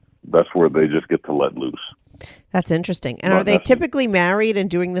 that's where they just get to let loose. That's interesting. And Not are they necessarily. typically married and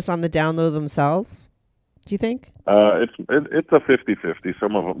doing this on the down low themselves? Do you think? It's a 50-50.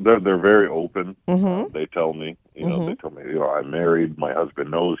 Some of them, they're very open. Mm-hmm. They tell me, you know, I'm married, my husband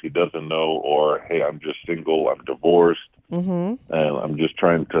knows, he doesn't know, or, hey, I'm just single, I'm divorced, Mm-hmm. and I'm just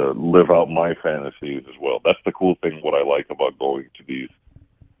trying to live out my fantasies as well. That's the cool thing, what I like about going to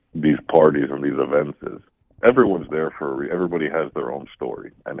these parties and these events is everyone's there everybody has their own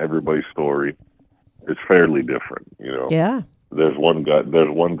story, and everybody's story is fairly different, you know. Yeah. There's one guy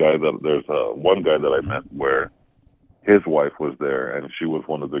that I met where his wife was there, and she was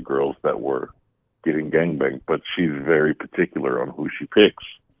one of the girls that were getting gangbanged, but she's very particular on who she picks.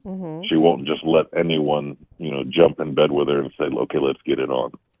 Mm-hmm. She won't just let anyone, you know, jump in bed with her and say, okay, let's get it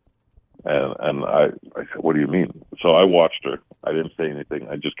on. And I said, what do you mean? So I watched her. I didn't say anything.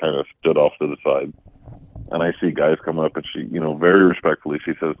 I just kind of stood off to the side. And I see guys come up, and she, you know, very respectfully,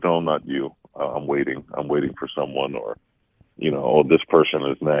 she says, no, not you. I'm waiting for someone, or, you know, oh, this person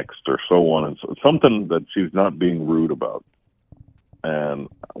is next, or so on. And so something that she's not being rude about. And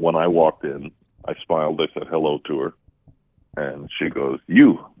when I walked in, I smiled. I said hello to her. And she goes,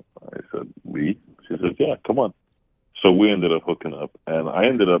 you? I said, we? She says, yeah, come on. So we ended up hooking up. And I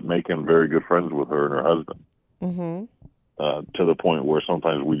ended up making very good friends with her and her husband. Mm-hmm. To the point where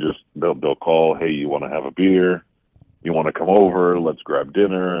sometimes they'll call, hey, you want to have a beer? You want to come over? Let's grab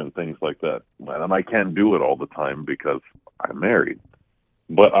dinner and things like that. And I can't do it all the time because I'm married.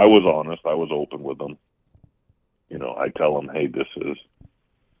 But I was honest. I was open with them. You know, I tell them, hey, this is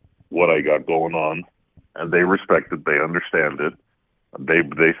what I got going on. And they respect it. They understand it.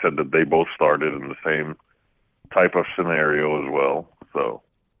 They said that they both started in the same type of scenario as well. So,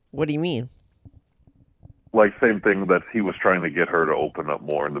 What do you mean? like, same thing that he was trying to get her to open up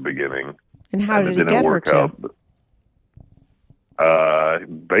more in the beginning. And how and did it he didn't get her work to?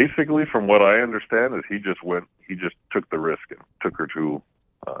 out. Basically, from what I understand, is he just took the risk and took her to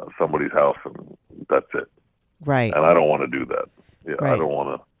somebody's house, and that's it. Right. And I don't want to do that. Yeah, Right. I don't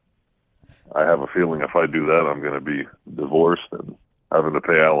want to. I have a feeling if I do that, I'm going to be divorced and having to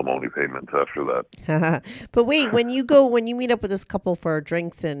pay alimony payments after that. But wait, when you meet up with this couple for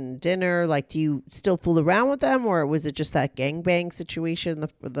drinks and dinner, like, do you still fool around with them, or was it just that gangbang situation,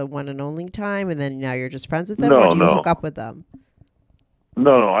 the one and only time, and then now you're just friends with them, or do you hook up with them?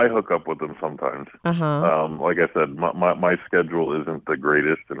 No, I hook up with them sometimes. Uh-huh. Like I said, my schedule isn't the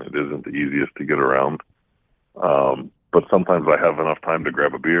greatest, and it isn't the easiest to get around. But sometimes I have enough time to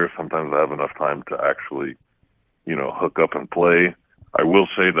grab a beer. Sometimes I have enough time to actually, you know, hook up and play. I will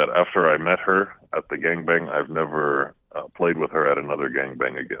say that after I met her at the gangbang, I've never played with her at another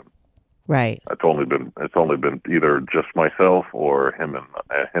gangbang again. Right. It's only been either just myself or him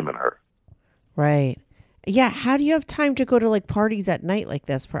and her. Right. Yeah. How do you have time to go to, like, parties at night like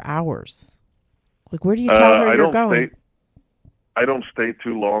this for hours? Like, where do you tell her you're going? I don't stay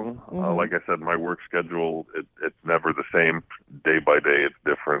too long. Mm-hmm. Like I said, my work schedule, it's never the same. Day by day, it's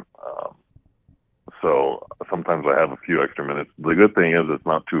different. So sometimes I have a few extra minutes. The good thing is it's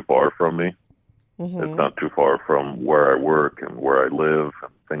not too far from me. Mm-hmm. It's not too far from where I work and where I live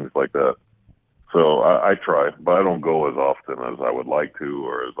and things like that. So I try, but I don't go as often as I would like to,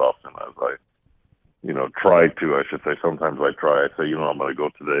 or as often as I, you know, try to, I should say. Sometimes I try. I say, you know, I'm going to go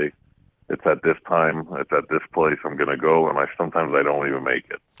today. It's at this time. It's at this place. I'm going to go, and sometimes I don't even make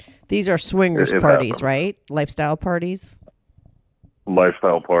it. These are swingers It parties, happens. right? Lifestyle parties?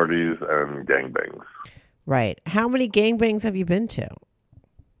 Lifestyle parties and gangbangs. Right. How many gangbangs have you been to?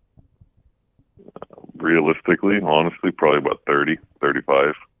 Realistically, honestly, probably about 30,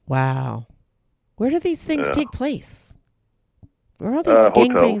 35. Wow. Where do these things Yeah. take place? Where are all these Hotels.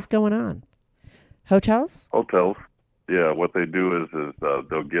 gangbangs going on? Hotels? Hotels. Yeah, what they do is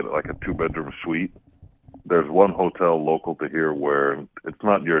they'll get like a 2-bedroom suite. There's one hotel local to here where it's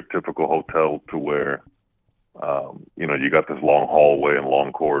not your typical hotel to where, you know, you got this long hallway and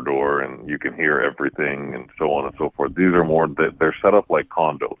long corridor and you can hear everything and so on and so forth. These are more, they're set up like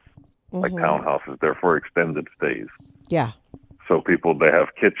condos, like Mhm. townhouses. They're for extended stays. Yeah. So people, they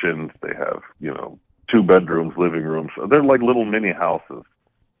have kitchens, they have, you know, 2 bedrooms, living rooms. They're like little mini houses.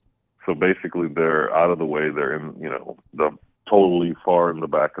 So basically they're out of the way. They're in, you know, the totally far in the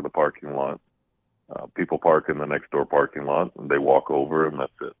back of the parking lot. People park in the next door parking lot and they walk over and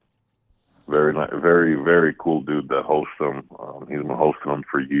that's it. Very nice, very, very cool dude that hosts them. He's been hosting them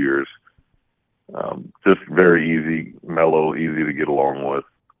for years. Just very easy, mellow, easy to get along with.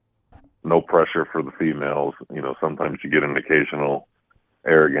 No pressure for the females. You know, sometimes you get an occasional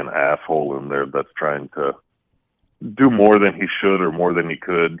arrogant asshole in there that's trying to, do more than he should or more than he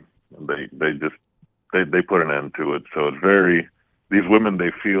could. They put an end to it. So it's these women,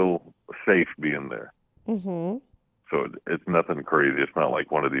 they feel safe being there. Mm-hmm. So it's nothing crazy. It's not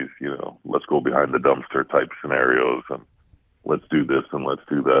like one of these, let's go behind the dumpster type scenarios and let's do this and let's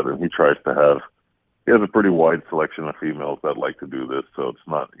do that. And he has a pretty wide selection of females that like to do this. So it's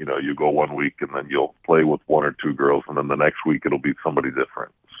not, you go 1 week and then you'll play with 1 or 2 girls, and then the next week it'll be somebody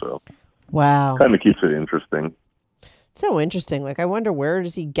different. So wow, kind of keeps it interesting. So interesting. Like, I wonder, where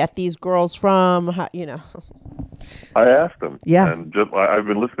does he get these girls from? How, I asked him. Yeah. And I've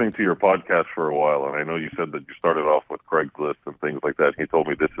been listening to your podcast for a while, and I know you said that you started off with Craigslist and things like that. He told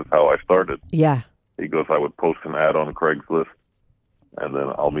me this is how I started. Yeah. He goes, I would post an ad on Craigslist, and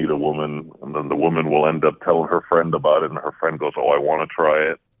then I'll meet a woman, and then the woman will end up telling her friend about it, and her friend goes, oh, I want to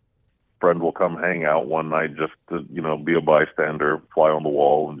try it. Friend will come hang out one night just to, be a bystander, fly on the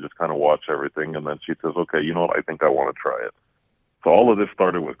wall, and just kind of watch everything. And then she says, okay, you know what? I think I want to try it. So all of this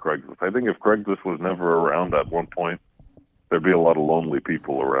started with Craigslist. I think if Craigslist was never around at one point, there'd be a lot of lonely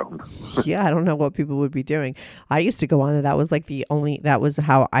people around. Yeah, I don't know what people would be doing. I used to go on there. That was like that was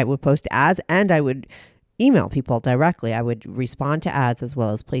how I would post ads, and I would email people directly. I would respond to ads as well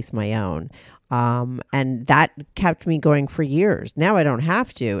as place my own. And that kept me going for years. Now I don't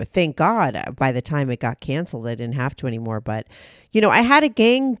have to. Thank God. By the time it got canceled, I didn't have to anymore. But, I had a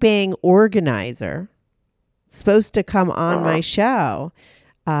gangbang organizer supposed to come on my show.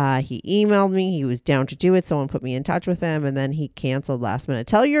 He emailed me. He was down to do it. Someone put me in touch with him, and then he canceled last minute.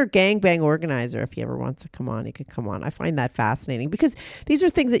 Tell your gangbang organizer if he ever wants to come on, he could come on. I find that fascinating because these are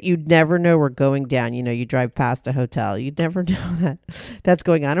things that you'd never know were going down. You drive past a hotel. You'd never know that's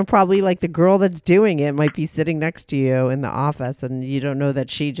going on. And probably like the girl that's doing it might be sitting next to you in the office, and you don't know that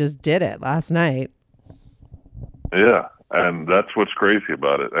she just did it last night. Yeah, and that's what's crazy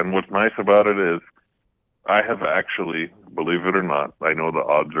about it. And what's nice about it is I have actually, believe it or not, I know the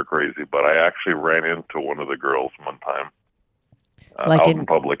odds are crazy, but I actually ran into one of the girls one time out in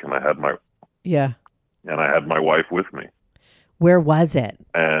public, and I had my wife with me. Where was it?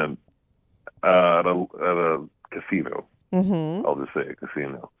 And at a casino. Mm-hmm. I'll just say a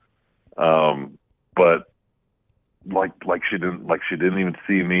casino. But like she didn't even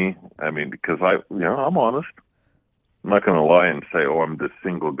see me. I mean, because I'm honest. I'm not going to lie and say, oh, I'm this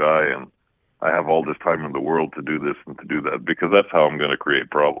single guy and I have all this time in the world to do this and to do that, because that's how I'm going to create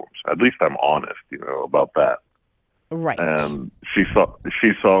problems. At least I'm honest, about that. Right. And she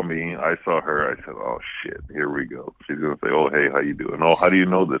saw me. I saw her. I said, "Oh shit, here we go." She's going to say, "Oh hey, how you doing? Oh, how do you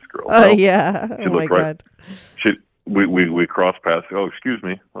know this girl?" Oh yeah. She looked God. We crossed paths. Oh, excuse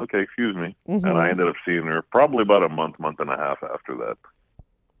me. Okay, excuse me. Mm-hmm. And I ended up seeing her probably about a month and a half after that.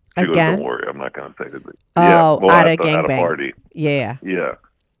 She goes, "Don't worry, I'm not going to say anything." Oh, at a gangbang. At a party. Yeah. Yeah.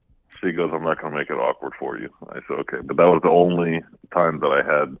 She goes, "I'm not going to make it awkward for you." I said, "Okay," but that was the only time that I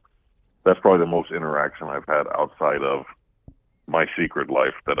had. That's probably the most interaction I've had outside of my secret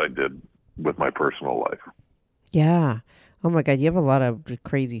life that I did with my personal life. Yeah. Oh my God, you have a lot of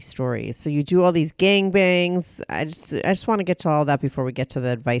crazy stories. So you do all these gangbangs. I just want to get to all that before we get to the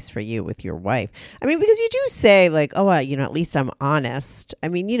advice for you with your wife. I mean, because you do say like, oh, at least I'm honest. I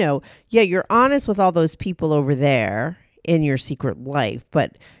mean, you're honest with all those people over there in your secret life,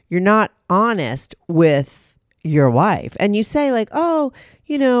 but you're not honest with your wife. And you say like, oh,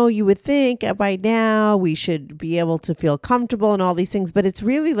 you would think by now we should be able to feel comfortable and all these things. But it's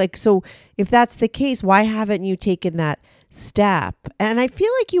really like, so if that's the case, why haven't you taken that step? And I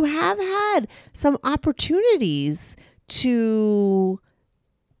feel like you have had some opportunities to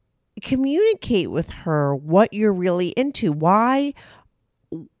communicate with her what you're really into. Why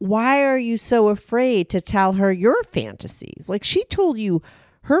are you so afraid to tell her your fantasies? Like, she told you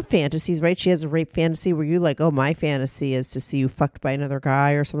her fantasies, right? She has a rape fantasy. Were you like, oh, my fantasy is to see you fucked by another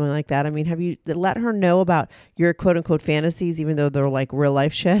guy or something like that? I mean, have you let her know about your quote unquote fantasies, even though they're like real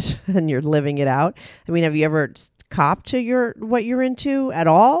life shit and you're living it out? I mean, have you ever copped to what you're into at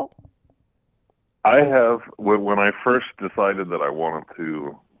all? I have. When I first decided that I wanted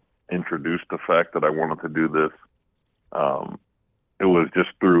to introduce the fact that I wanted to do this, it was just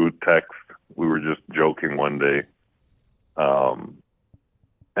through text. We were just joking one day.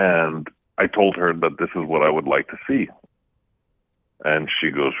 And I told her that this is what I would like to see. And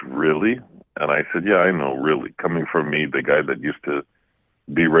she goes, really? And I said, yeah, I know, really. Coming from me, the guy that used to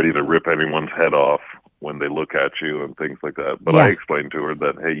be ready to rip anyone's head off when they look at you and things like that. But yeah. I explained to her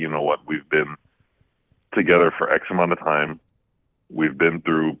that, hey, you know what? We've been together for X amount of time. We've been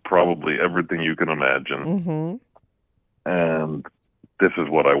through probably everything you can imagine. Mm-hmm. And this is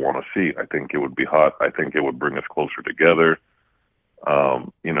what I want to see. I think it would be hot. I think it would bring us closer together.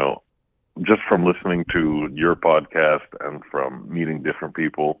 just from listening to your podcast and from meeting different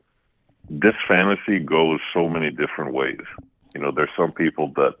people, this fantasy goes so many different ways. You know, there's some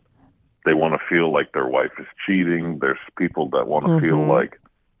people that they want to feel like their wife is cheating. There's people that want to feel like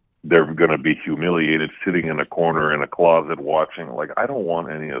they're going to be humiliated sitting in a corner in a closet watching. Like, I don't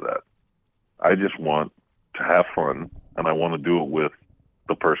want any of that. I just want to have fun, and I want to do it with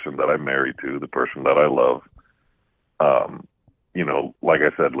the person that I'm married to, the person that I love. You know, like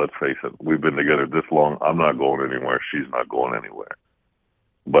I said, let's face it, we've been together this long. I'm not going anywhere. She's not going anywhere.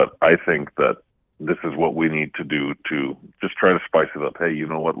 But I think that this is what we need to do to just try to spice it up. Hey, you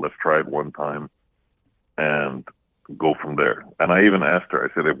know what? Let's try it one time and go from there. And I even asked her,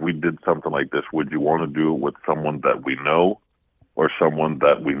 I said, if we did something like this, would you want to do it with someone that we know or someone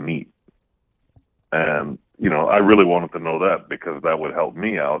that we meet? And, you know, I really wanted to know that because that would help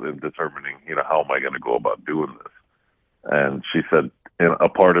me out in determining, you know, how am I going to go about doing this? And she said, and a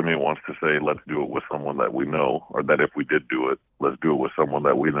part of me wants to say, let's do it with someone that we know, or that if we did do it, let's do it with someone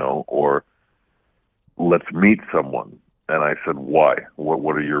that we know, or let's meet someone. And I said, why?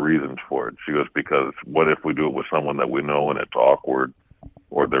 What are your reasons for it? She goes, because what if we do it with someone that we know and it's awkward,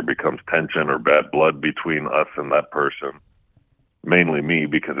 or there becomes tension or bad blood between us and that person, mainly me,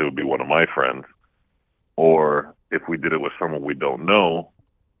 because it would be one of my friends. Or if we did it with someone we don't know,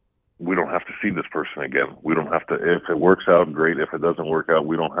 we don't have to see this person again. We don't have to, if it works out, great. If it doesn't work out,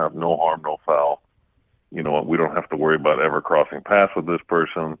 we don't have no harm, no foul. You know, we don't have to worry about ever crossing paths with this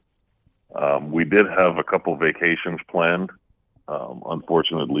person. We did have a couple vacations planned.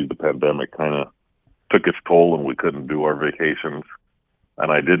 Unfortunately, the pandemic kind of took its toll and we couldn't do our vacations.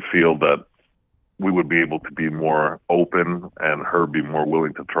 And I did feel that we would be able to be more open and her be more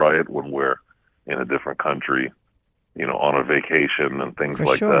willing to try it when we're in a different country, you know, on a vacation and things For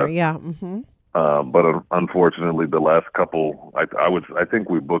like sure, that. yeah. But unfortunately, the last couple, I think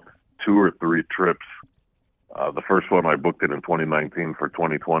we booked 2 or 3 trips. The first one I booked it in 2019 for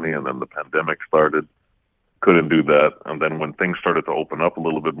 2020, and then the pandemic started. Couldn't do that. And then when things started to open up a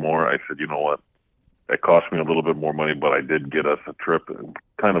little bit more, I said, you know what? It cost me a little bit more money, but I did get us a trip,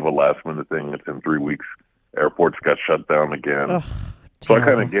 kind of a last minute thing. It's in 3 weeks. Airports got shut down again. Ugh, so I kind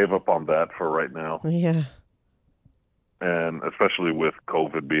terrible. of gave up on that for right now. Yeah. And especially with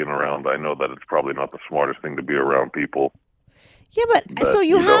COVID being around, I know that it's probably not the smartest thing to be around people. Yeah, but That so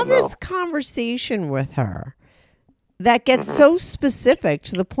you you have don't know. this conversation with her that gets Mm-hmm. so specific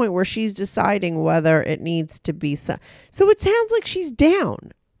to the point where she's deciding whether it needs to be so it sounds like she's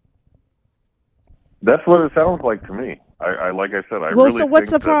down. That's what it sounds like to me. I like I said, I Well, really so what's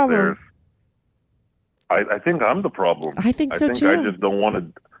think the that problem? there's- I think I'm the problem. I think so, I too. just don't want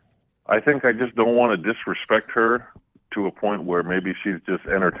to. I think I just don't want to disrespect her to a point where maybe she's just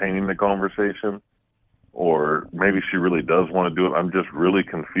entertaining the conversation, or maybe she really does want to do it. I'm just really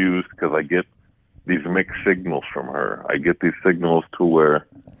confused because I get these mixed signals from her. I get these signals to where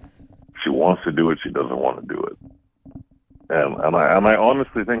she wants to do it, she doesn't want to do it, and I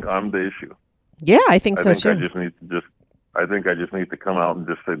honestly think I'm the issue. Yeah, I think I so think too. I think I just need to come out and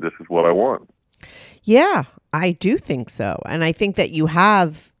just say this is what I want. Yeah, I do think so. And I think that you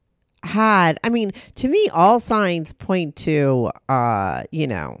have had, I mean, to me, all signs point to, you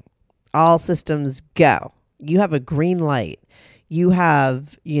know, all systems go. You have a green light. You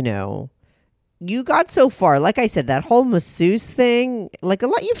have, you know, you got so far. Like I said, that whole masseuse thing, like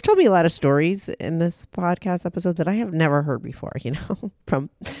you've told me a lot of stories in this podcast episode that I have never heard before, you know, from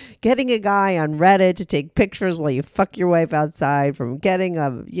getting a guy on Reddit to take pictures while you fuck your wife outside, from getting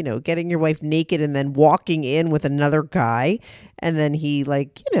your wife naked and then walking in with another guy. And then he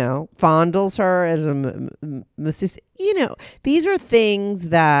fondles her as a masseuse. You know, these are things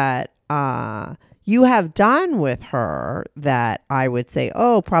that, you have done with her that I would say,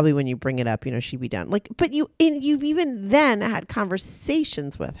 oh, probably when you bring it up, you know, she'd be done. But you've even then had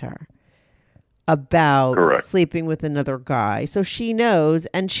conversations with her about Correct. sleeping with another guy. So she knows,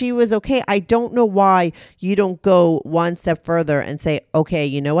 and she was okay. I don't know why you don't go one step further and say, okay,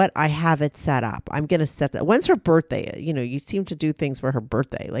 you know what? I have it set up. I'm going to set that. When's her birthday? You know, you seem to do things for her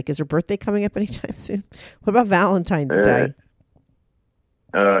birthday. Like, is her birthday coming up anytime soon? What about Valentine's Day?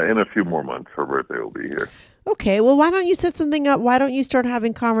 In a few more months, her birthday will be here. Okay, well, why don't you set something up? Why don't you start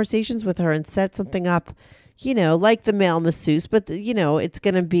having conversations with her and set something up, you know, like the male masseuse, but, you know, it's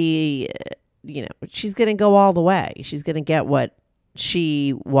going to be, you know, she's going to go all the way. She's going to get what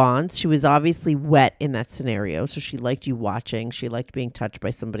she wants. She was obviously wet in that scenario, so she liked you watching. She liked being touched by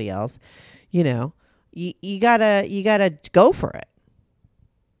somebody else. You know, you gotta go for it.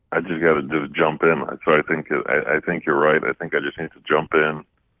 I just got to just jump in. So I think you're right. I think I just need to jump in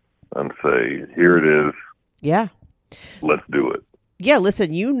and say, here it is. Yeah. Let's do it. Yeah,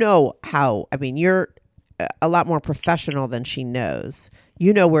 listen, you know how, I mean, you're a lot more professional than she knows.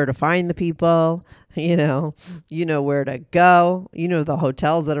 You know where to find the people, you know where to go, the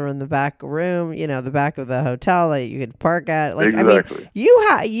hotels that are in the back room, the back of the hotel that you could park at. Like, Exactly.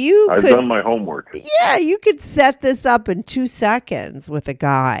 I mean, I've done my homework. Yeah, you could set this up in 2 seconds with a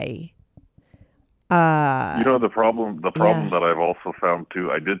guy. The problem that I've also found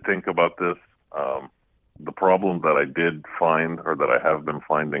too, I did think about this. The problem that I did find, or that I have been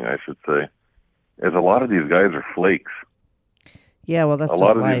finding, I should say, is a lot of these guys are flakes. Yeah, well, that's a just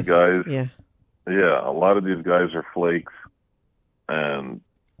lot of life. these guys. Yeah, a lot of these guys are flakes, and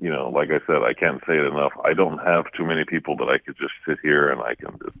like I said, I can't say it enough. I don't have too many people that I could just sit here and I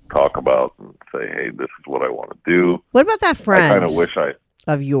can just talk about and say, hey, this is what I want to do. What about that friend? I kind of wish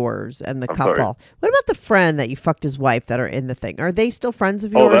of yours and the I'm couple. sorry. What about the friend that you fucked his wife that are in the thing? Are they still friends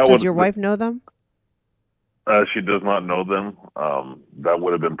of yours? Does your wife know them? She does not know them. That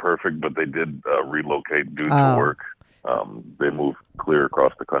would have been perfect, but they did relocate due to work. They moved clear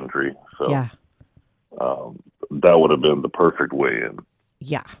across the country. So yeah. That would have been the perfect way in.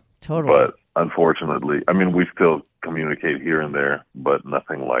 Yeah, totally. But unfortunately, I mean, we still communicate here and there, but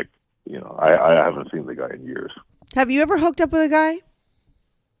nothing like, I haven't seen the guy in years. Have you ever hooked up with a guy?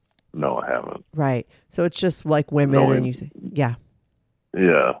 No, I haven't. Right. So it's just like women and you say, yeah.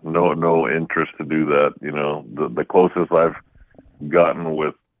 Yeah, no interest to do that. The closest I've gotten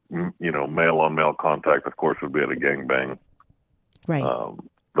with, male on male contact, of course, would be at a gangbang. Right.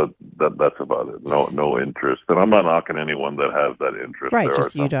 But that's about it. No interest. And I'm not knocking anyone that has that interest. Right, there just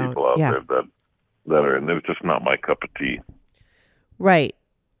are some you don't. people out Yeah. there that are, and it's just not my cup of tea. Right.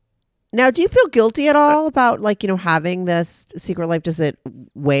 Now, do you feel guilty at all about having this secret life? Does it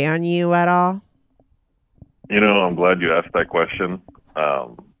weigh on you at all? I'm glad you asked that question.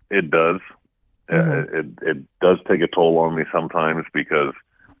 It does. Mm-hmm. It does take a toll on me sometimes, because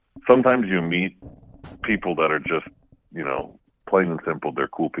sometimes you meet people that are just, plain and simple, they're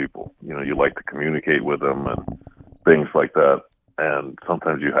cool people. You like to communicate with them and things like that. And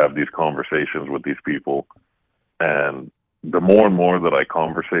sometimes you have these conversations with these people, and the more and more that I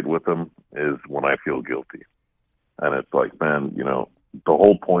conversate with them is when I feel guilty. And it's like, man, the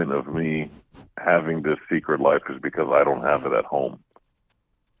whole point of me having this secret life is because I don't have it at home.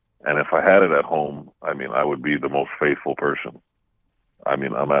 And if I had it at home, I mean, I would be the most faithful person. I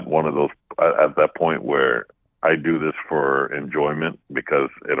mean, I'm at that point where I do this for enjoyment because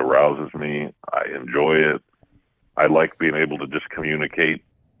it arouses me. I enjoy it. I like being able to just communicate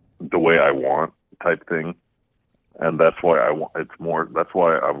the way I want, type thing. And that's why I want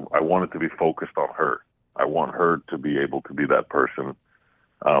it to be focused on her. I want her to be able to be that person.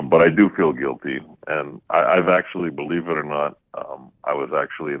 But I do feel guilty. And I've actually, believe it or not, I was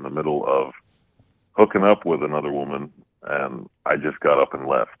actually in the middle of hooking up with another woman, and I just got up and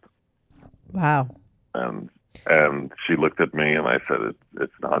left. Wow. And she looked at me, and I said,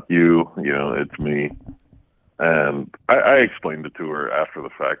 it's not you, it's me. And I explained it to her after the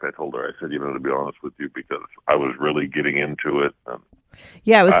fact. I told her, I said, to be honest with you, because I was really getting into it. And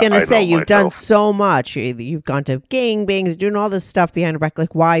yeah, I was going to say, you've done myself. so much. You've gone to gangbangs, doing all this stuff behind her back.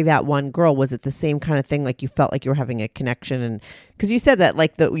 Like, why that one girl? Was it the same kind of thing? Like, you felt like you were having a connection? And because you said that,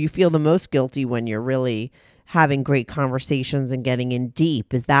 you feel the most guilty when you're really having great conversations and getting in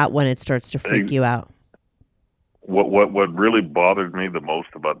deep. Is that when it starts to freak you out? What really bothered me the most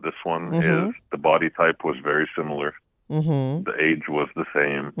about this one Mm-hmm. is the body type was very similar. Mm-hmm. The age was the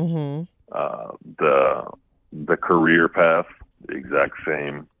same. Mm-hmm. The career path, the exact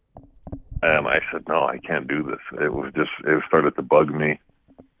same. And I said, no, I can't do this. It started to bug me.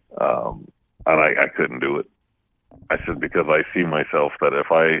 And I couldn't do it. I said, because I see myself that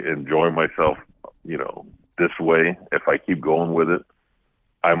if I enjoy myself, this way, if I keep going with it,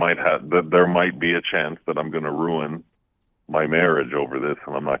 there might be a chance that I'm going to ruin my marriage over this,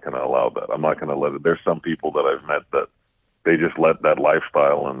 and I'm not going to allow that. I'm not going to let it. There's some people that I've met that they just let that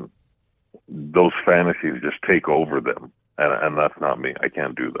lifestyle and those fantasies just take over them, and that's not me. I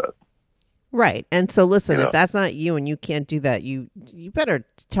can't do that. Right. And so listen, if that's not you and you can't do that, you better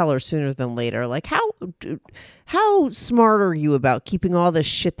tell her sooner than later. Like, how smart are you about keeping all this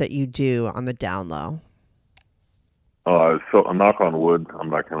shit that you do on the down low? So a knock on wood, I'm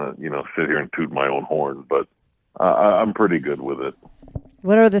not going to, sit here and toot my own horn, but I'm pretty good with it.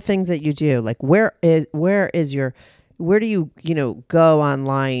 What are the things that you do? Like, where do you, go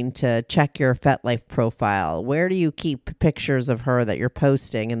online to check your FetLife profile? Where do you keep pictures of her that you're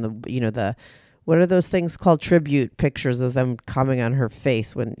posting? And what are those things called? Tribute pictures of them coming on her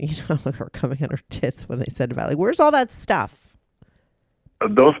face when, or coming on her tits when they said about, like, where's all that stuff?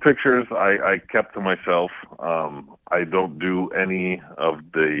 Those pictures I kept to myself. I don't do any of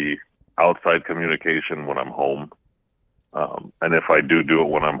the outside communication when I'm home. And if I do it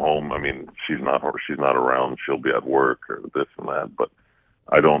when I'm home, I mean, she's not around. She'll be at work or this and that. But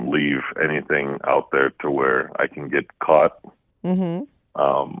I don't leave anything out there to where I can get caught. Mm-hmm.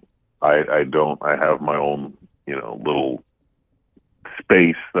 I don't. I have my own, little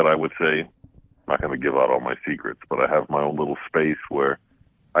space that I would say. I'm not going to give out all my secrets, but I have my own little space where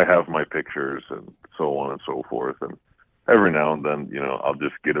I have my pictures and so on and so forth. And every now and then, I'll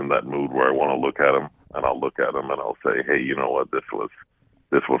just get in that mood where I want to look at them, and I'll look at them and I'll say, hey, you know what, this was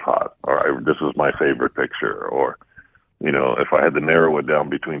hot, or this was my favorite picture, or, if I had to narrow it down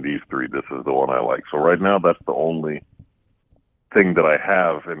between these three, this is the one I like. So right now, that's the only thing that I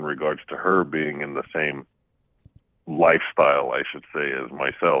have in regards to her being in the same lifestyle, I should say, as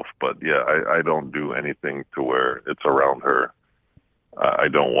myself. But yeah, I don't do anything to where it's around her. I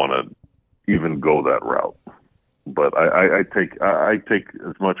don't want to even go that route. But I take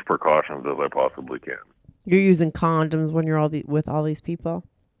as much precautions as I possibly can. You're using condoms when you're with all these people?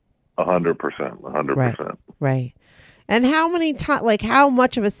 100%, 100%. Right. And how many times, like, how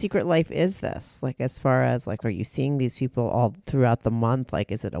much of a secret life is this? Like, as far as, like, are you seeing these people all throughout the month? Like,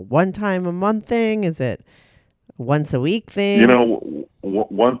 is it a one-time a month thing? Is it a once a week thing?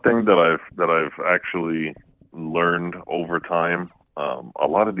 One thing that I've actually learned over time, a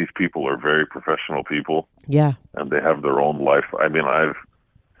lot of these people are very professional people. Yeah. And they have their own life. I mean,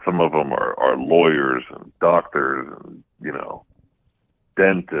 some of them are lawyers and doctors and,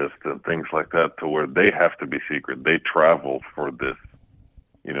 dentists and things like that, to where they have to be secret. They travel for this,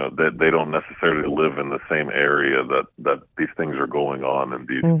 that they don't necessarily live in the same area that these things are going on and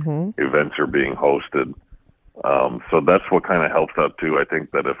these events are being hosted. So that's what kind of helps out too. I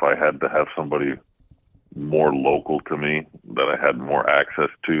think that if I had to have somebody more local to me that I had more access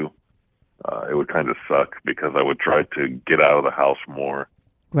to, it would kind of suck, because I would try to get out of the house more.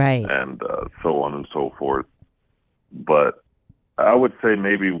 Right. And so on and so forth. But I would say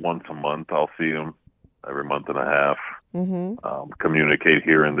maybe once a month I'll see them, every month and a half. Communicate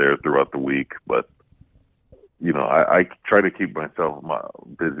here and there throughout the week. But, I try to keep myself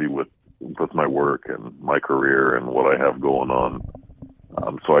busy with my work and my career and what I have going on.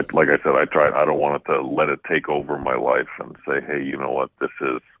 So like I said, I don't want it to let it take over my life and say, hey, you know what, this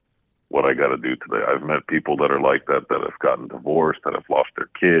is what I got to do today. I've met people that are like that have gotten divorced, that have lost their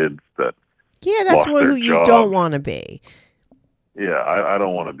kids, that's who you don't want to be. Yeah, I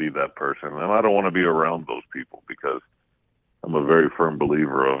don't want to be that person, and I don't want to be around those people, because I'm a very firm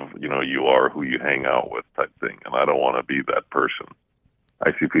believer of, you are who you hang out with type thing, and I don't want to be that person.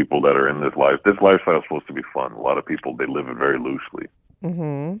 I see people that are in this life. This lifestyle is supposed to be fun. A lot of people, they live it very loosely,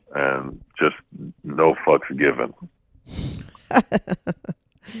 and just no fucks given.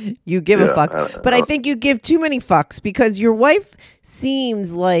 You give a fuck, but I think you give too many fucks, because your wife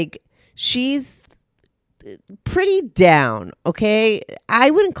seems like she's pretty down. Okay,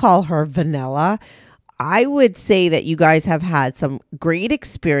 I wouldn't call her vanilla. I would say that you guys have had some great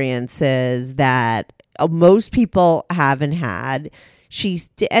experiences that most people haven't had. I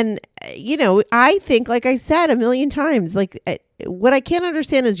think, like I said a million times, like, what I can't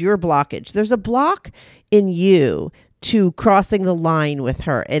understand is your blockage. There's a block in you to crossing the line with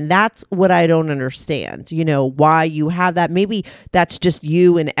her. And that's what I don't understand, why you have that. Maybe that's just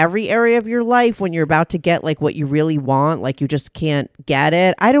you in every area of your life when you're about to get like what you really want, like you just can't get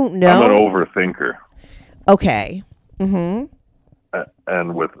it. I don't know. I'm an overthinker. Okay. And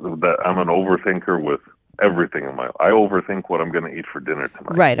with that, I'm an overthinker with everything in my life. I overthink what I'm going to eat for dinner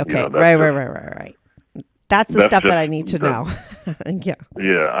tonight. Right. Okay. Right. That's the stuff that I need to know. Yeah.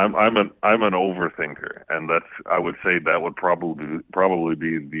 Yeah, I'm an overthinker, and I would say that would probably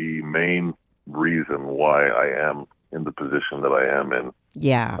be the main reason why I am in the position that I am in.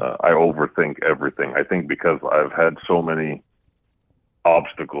 Yeah. I overthink everything. I think because I've had so many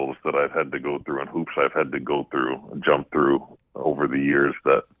obstacles that I've had to go through and hoops I've had to go through and jump through over the years,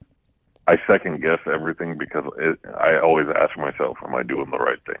 that I second guess everything, because I always ask myself, am I doing the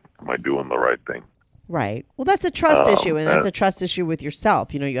right thing? Am I doing the right thing? Right. Well, that's a trust issue, and that's a trust issue with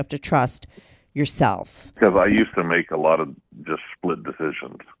yourself. You have to trust yourself. Because I used to make a lot of just split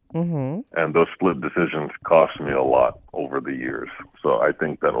decisions, and those split decisions cost me a lot over the years. So I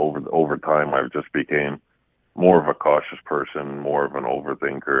think that over time, I've just became more of a cautious person, more of an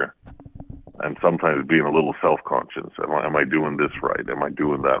overthinker, and sometimes being a little self-conscious. Am I doing this right? Am I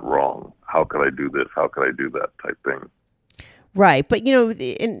doing that wrong? How could I do this? How could I do that type thing? Right. But,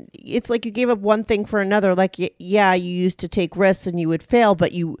 it's like you gave up one thing for another. Like, yeah, you used to take risks and you would fail,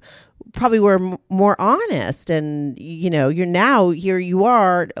 but you probably were more honest, and you're now here, you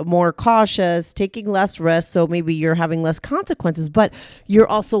are more cautious, taking less risks, so maybe you're having less consequences, but you're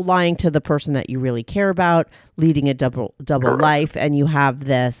also lying to the person that you really care about, leading a double life, and you have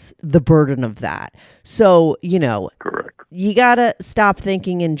the burden of that. So Correct. You gotta stop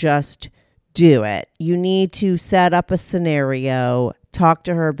thinking and just do it. You need to set up a scenario, talk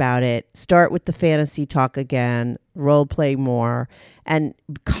to her about it, start with the fantasy talk again, role play more, and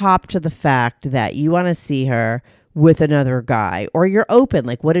cop to the fact that you want to see her with another guy, or you're open.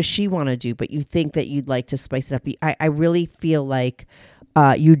 Like, what does she want to do? But you think that you'd like to spice it up. I really feel like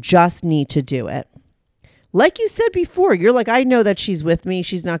you just need to do it. Like you said before, you're like, I know that she's with me.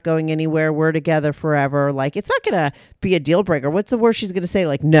 She's not going anywhere. We're together forever. Like, it's not going to be a deal breaker. What's the worst she's going to say?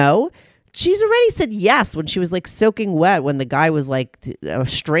 Like, no. She's already said yes when she was like soaking wet, when the guy was like, a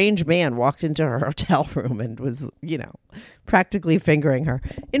strange man walked into her hotel room and was, practically fingering her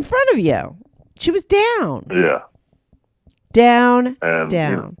in front of you. She was down. Yeah. Down. I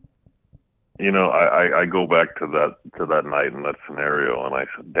go back to that night and that scenario, and I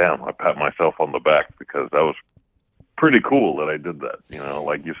said, damn, I pat myself on the back, because that was pretty cool that I did that.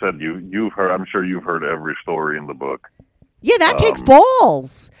 Like you said, you've heard, I'm sure you've heard every story in the book. Yeah, that takes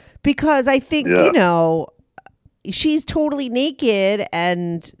balls. Because I think, she's totally naked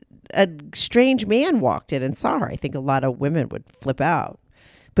and a strange man walked in and saw her. I think a lot of women would flip out.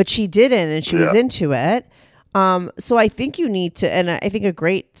 But she didn't, and she was into it. So I think you need to, and I think a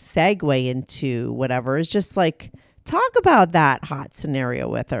great segue into whatever is just like, talk about that hot scenario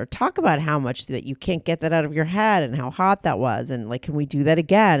with her. Talk about how much that you can't get that out of your head and how hot that was. And like, can we do that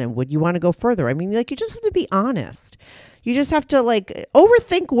again? And would you want to go further? I mean, like, you just have to be honest. You just have to like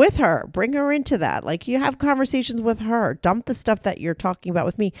overthink with her, bring her into that. Like, you have conversations with her, dump the stuff that you're talking about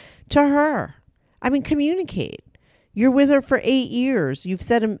with me to her. I mean, communicate. You're with her for 8 years. You've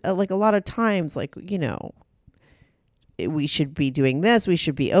said like a lot of times, like, we should be doing this. We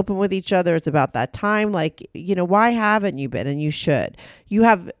should be open with each other. It's about that time. Like, why haven't you been? And you should. You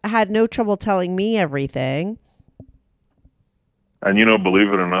have had no trouble telling me everything. And, believe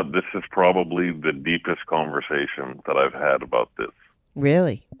it or not, this is probably the deepest conversation that I've had about this.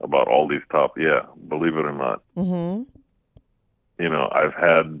 Really? About all these topics. Yeah, believe it or not. Mm-hmm. I've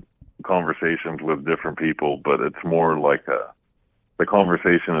had conversations with different people, but it's more like the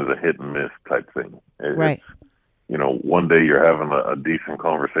conversation is a hit and miss type thing. Right. It's, one day you're having a decent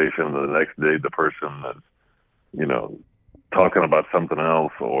conversation, and the next day the person is, talking about something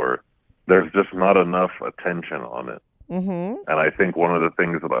else, or there's just not enough attention on it. Mm-hmm. And I think one of the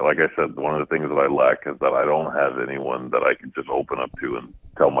things that one of the things that I lack is that I don't have anyone that I can just open up to and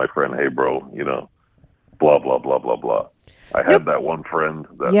tell my friend, hey, bro, blah, blah, blah, blah, blah. I had that one friend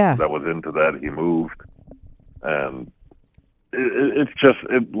that was into that. He moved, and it's just,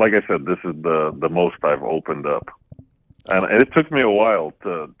 like I said, this is the most I've opened up. And it took me a while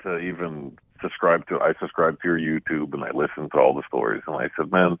to even subscribe to. I subscribed to your YouTube, and I listened to all the stories, and I said,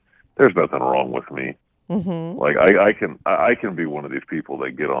 man, there's nothing wrong with me. Mm-hmm. Like, I can be one of these people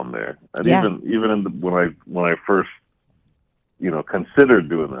that get on there, and even when I first considered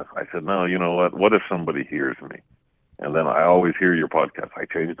doing this, I said, no, you know what if somebody hears me? And then I always hear your podcast. I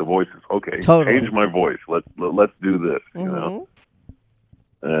change the voices. Okay, totally. Change my voice. Let's do this. Mm-hmm.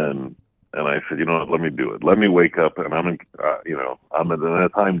 And I said, what? Let me do it. Let me wake up, and I'm in a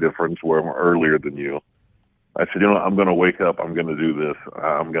time difference where I'm earlier than you. I said, I'm going to wake up. I'm going to do this.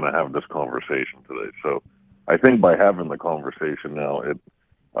 I'm going to have this conversation today. So I think by having the conversation now, it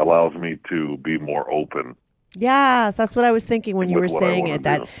allows me to be more open. Yes, that's what I was thinking when you were saying it,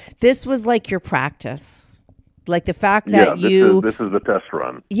 that this was like your practice. Like the fact that this is the test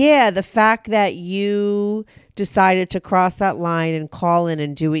run. Yeah, the fact that you decided to cross that line and call in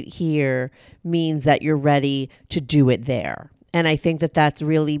and do it here means that you're ready to do it there. And I think that that's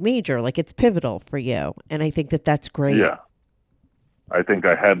really major. Like, it's pivotal for you. And I think that that's great. Yeah. I think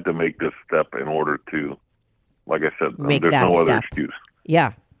I had to make this step in order to, like I said, there's no other excuse.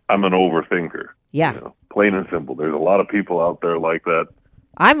 Yeah. I'm an overthinker. Yeah. Plain and simple. There's a lot of people out there like that.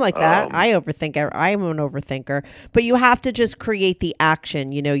 I'm like that. I'm an overthinker. But you have to just create the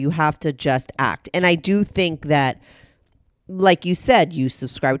action. You have to just act. And I do think that, like you said, you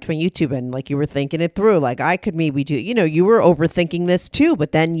subscribed to my YouTube and like you were thinking it through. Like, I could maybe do, you were overthinking this too,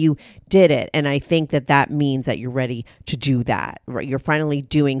 but then you did it. And I think that means that you're ready to do that. Right? You're finally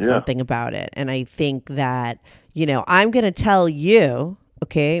doing something about it. And I think that, I'm going to tell you,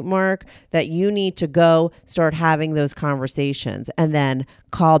 okay, Mark, that you need to go start having those conversations and then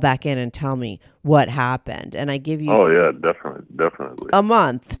call back in and tell me what happened. And I give you definitely a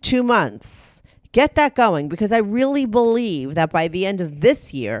month, 2 months. Get that going, because I really believe that by the end of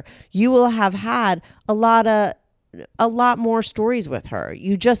this year, you will have had a lot more stories with her.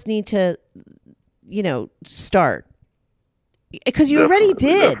 You just need to, start. Because you already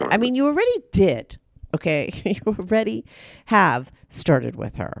did. Definitely. I mean, you already did. Okay. You already have started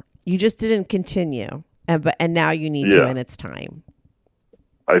with her. You just didn't continue. And now you need to, and it's time.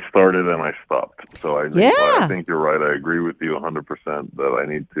 I started and I stopped. So Yeah. I think you're right. I agree with you 100% that I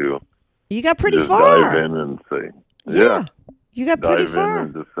need to You got pretty just far. dive in and say, Yeah. You got pretty dive far. in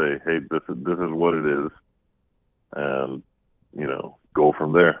and just say, hey, this is what it is. And, go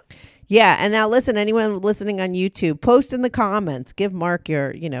from there. Yeah, and now listen, anyone listening on YouTube, post in the comments, give Mark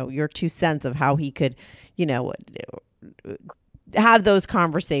your 2 cents of how he could, have those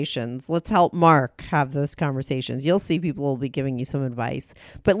conversations. Let's help Mark have those conversations. You'll see people will be giving you some advice.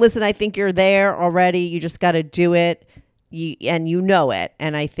 But listen, I think you're there already. You just got to do it. You know it.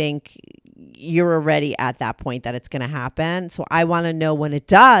 And I think you're already at that point that it's going to happen. So I want to know when it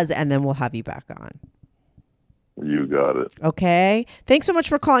does, and then we'll have you back on. You got it. Okay. Thanks so much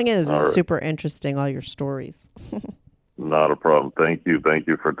for calling in. It was All right. super interesting, all your stories. Not a problem. Thank you. Thank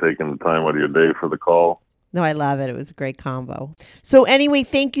you for taking the time out of your day for the call. No, I love it. It was a great combo. So anyway,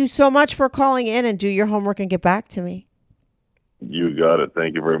 thank you so much for calling in, and do your homework and get back to me. You got it.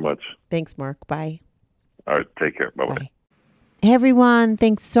 Thank you very much. Thanks, Mark. Bye. All right. Take care. Bye-bye. Bye. Hey, everyone.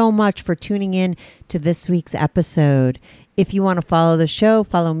 Thanks so much for tuning in to this week's episode. If you want to follow the show,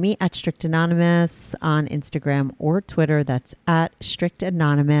 follow me at Strict Anonymous on Instagram or Twitter. That's at Strict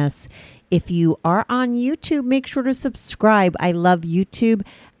Anonymous. If you are on YouTube, make sure to subscribe. I love YouTube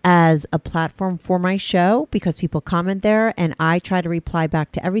as a platform for my show because people comment there, and I try to reply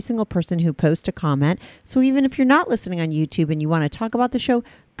back to every single person who posts a comment. So even if you're not listening on YouTube and you want to talk about the show,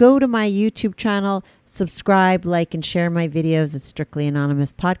 go to my YouTube channel, subscribe, like, and share my videos at Strictly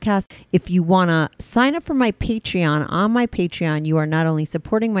Anonymous Podcast. If you want to sign up for my Patreon, on my Patreon, you are not only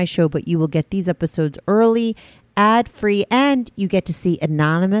supporting my show, but you will get these episodes early, ad-free, and you get to see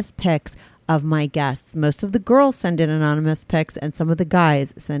anonymous pics of my guests. Most of the girls send in anonymous pics, and some of the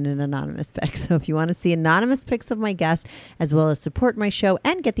guys send in anonymous pics. So if you want to see anonymous pics of my guests, as well as support my show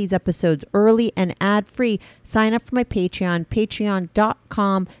and get these episodes early and ad-free, sign up for my Patreon,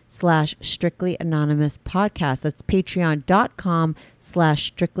 patreon.com/Strictly Anonymous Podcast. That's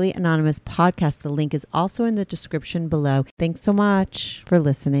patreon.com/Strictly Anonymous Podcast. The link is also in the description below. Thanks so much for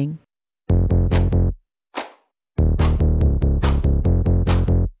listening.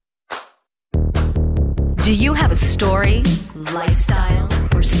 Do you have a story, lifestyle,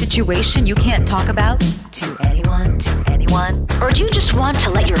 or situation you can't talk about to anyone? Or do you just want to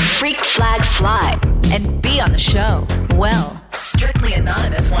let your freak flag fly and be on the show? Well, Strictly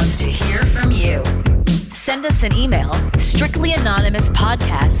Anonymous wants to hear from you. Send us an email,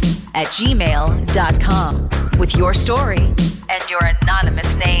 strictlyanonymouspodcast@gmail.com, with your story and your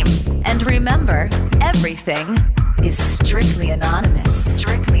anonymous name. And remember, everything is strictly anonymous.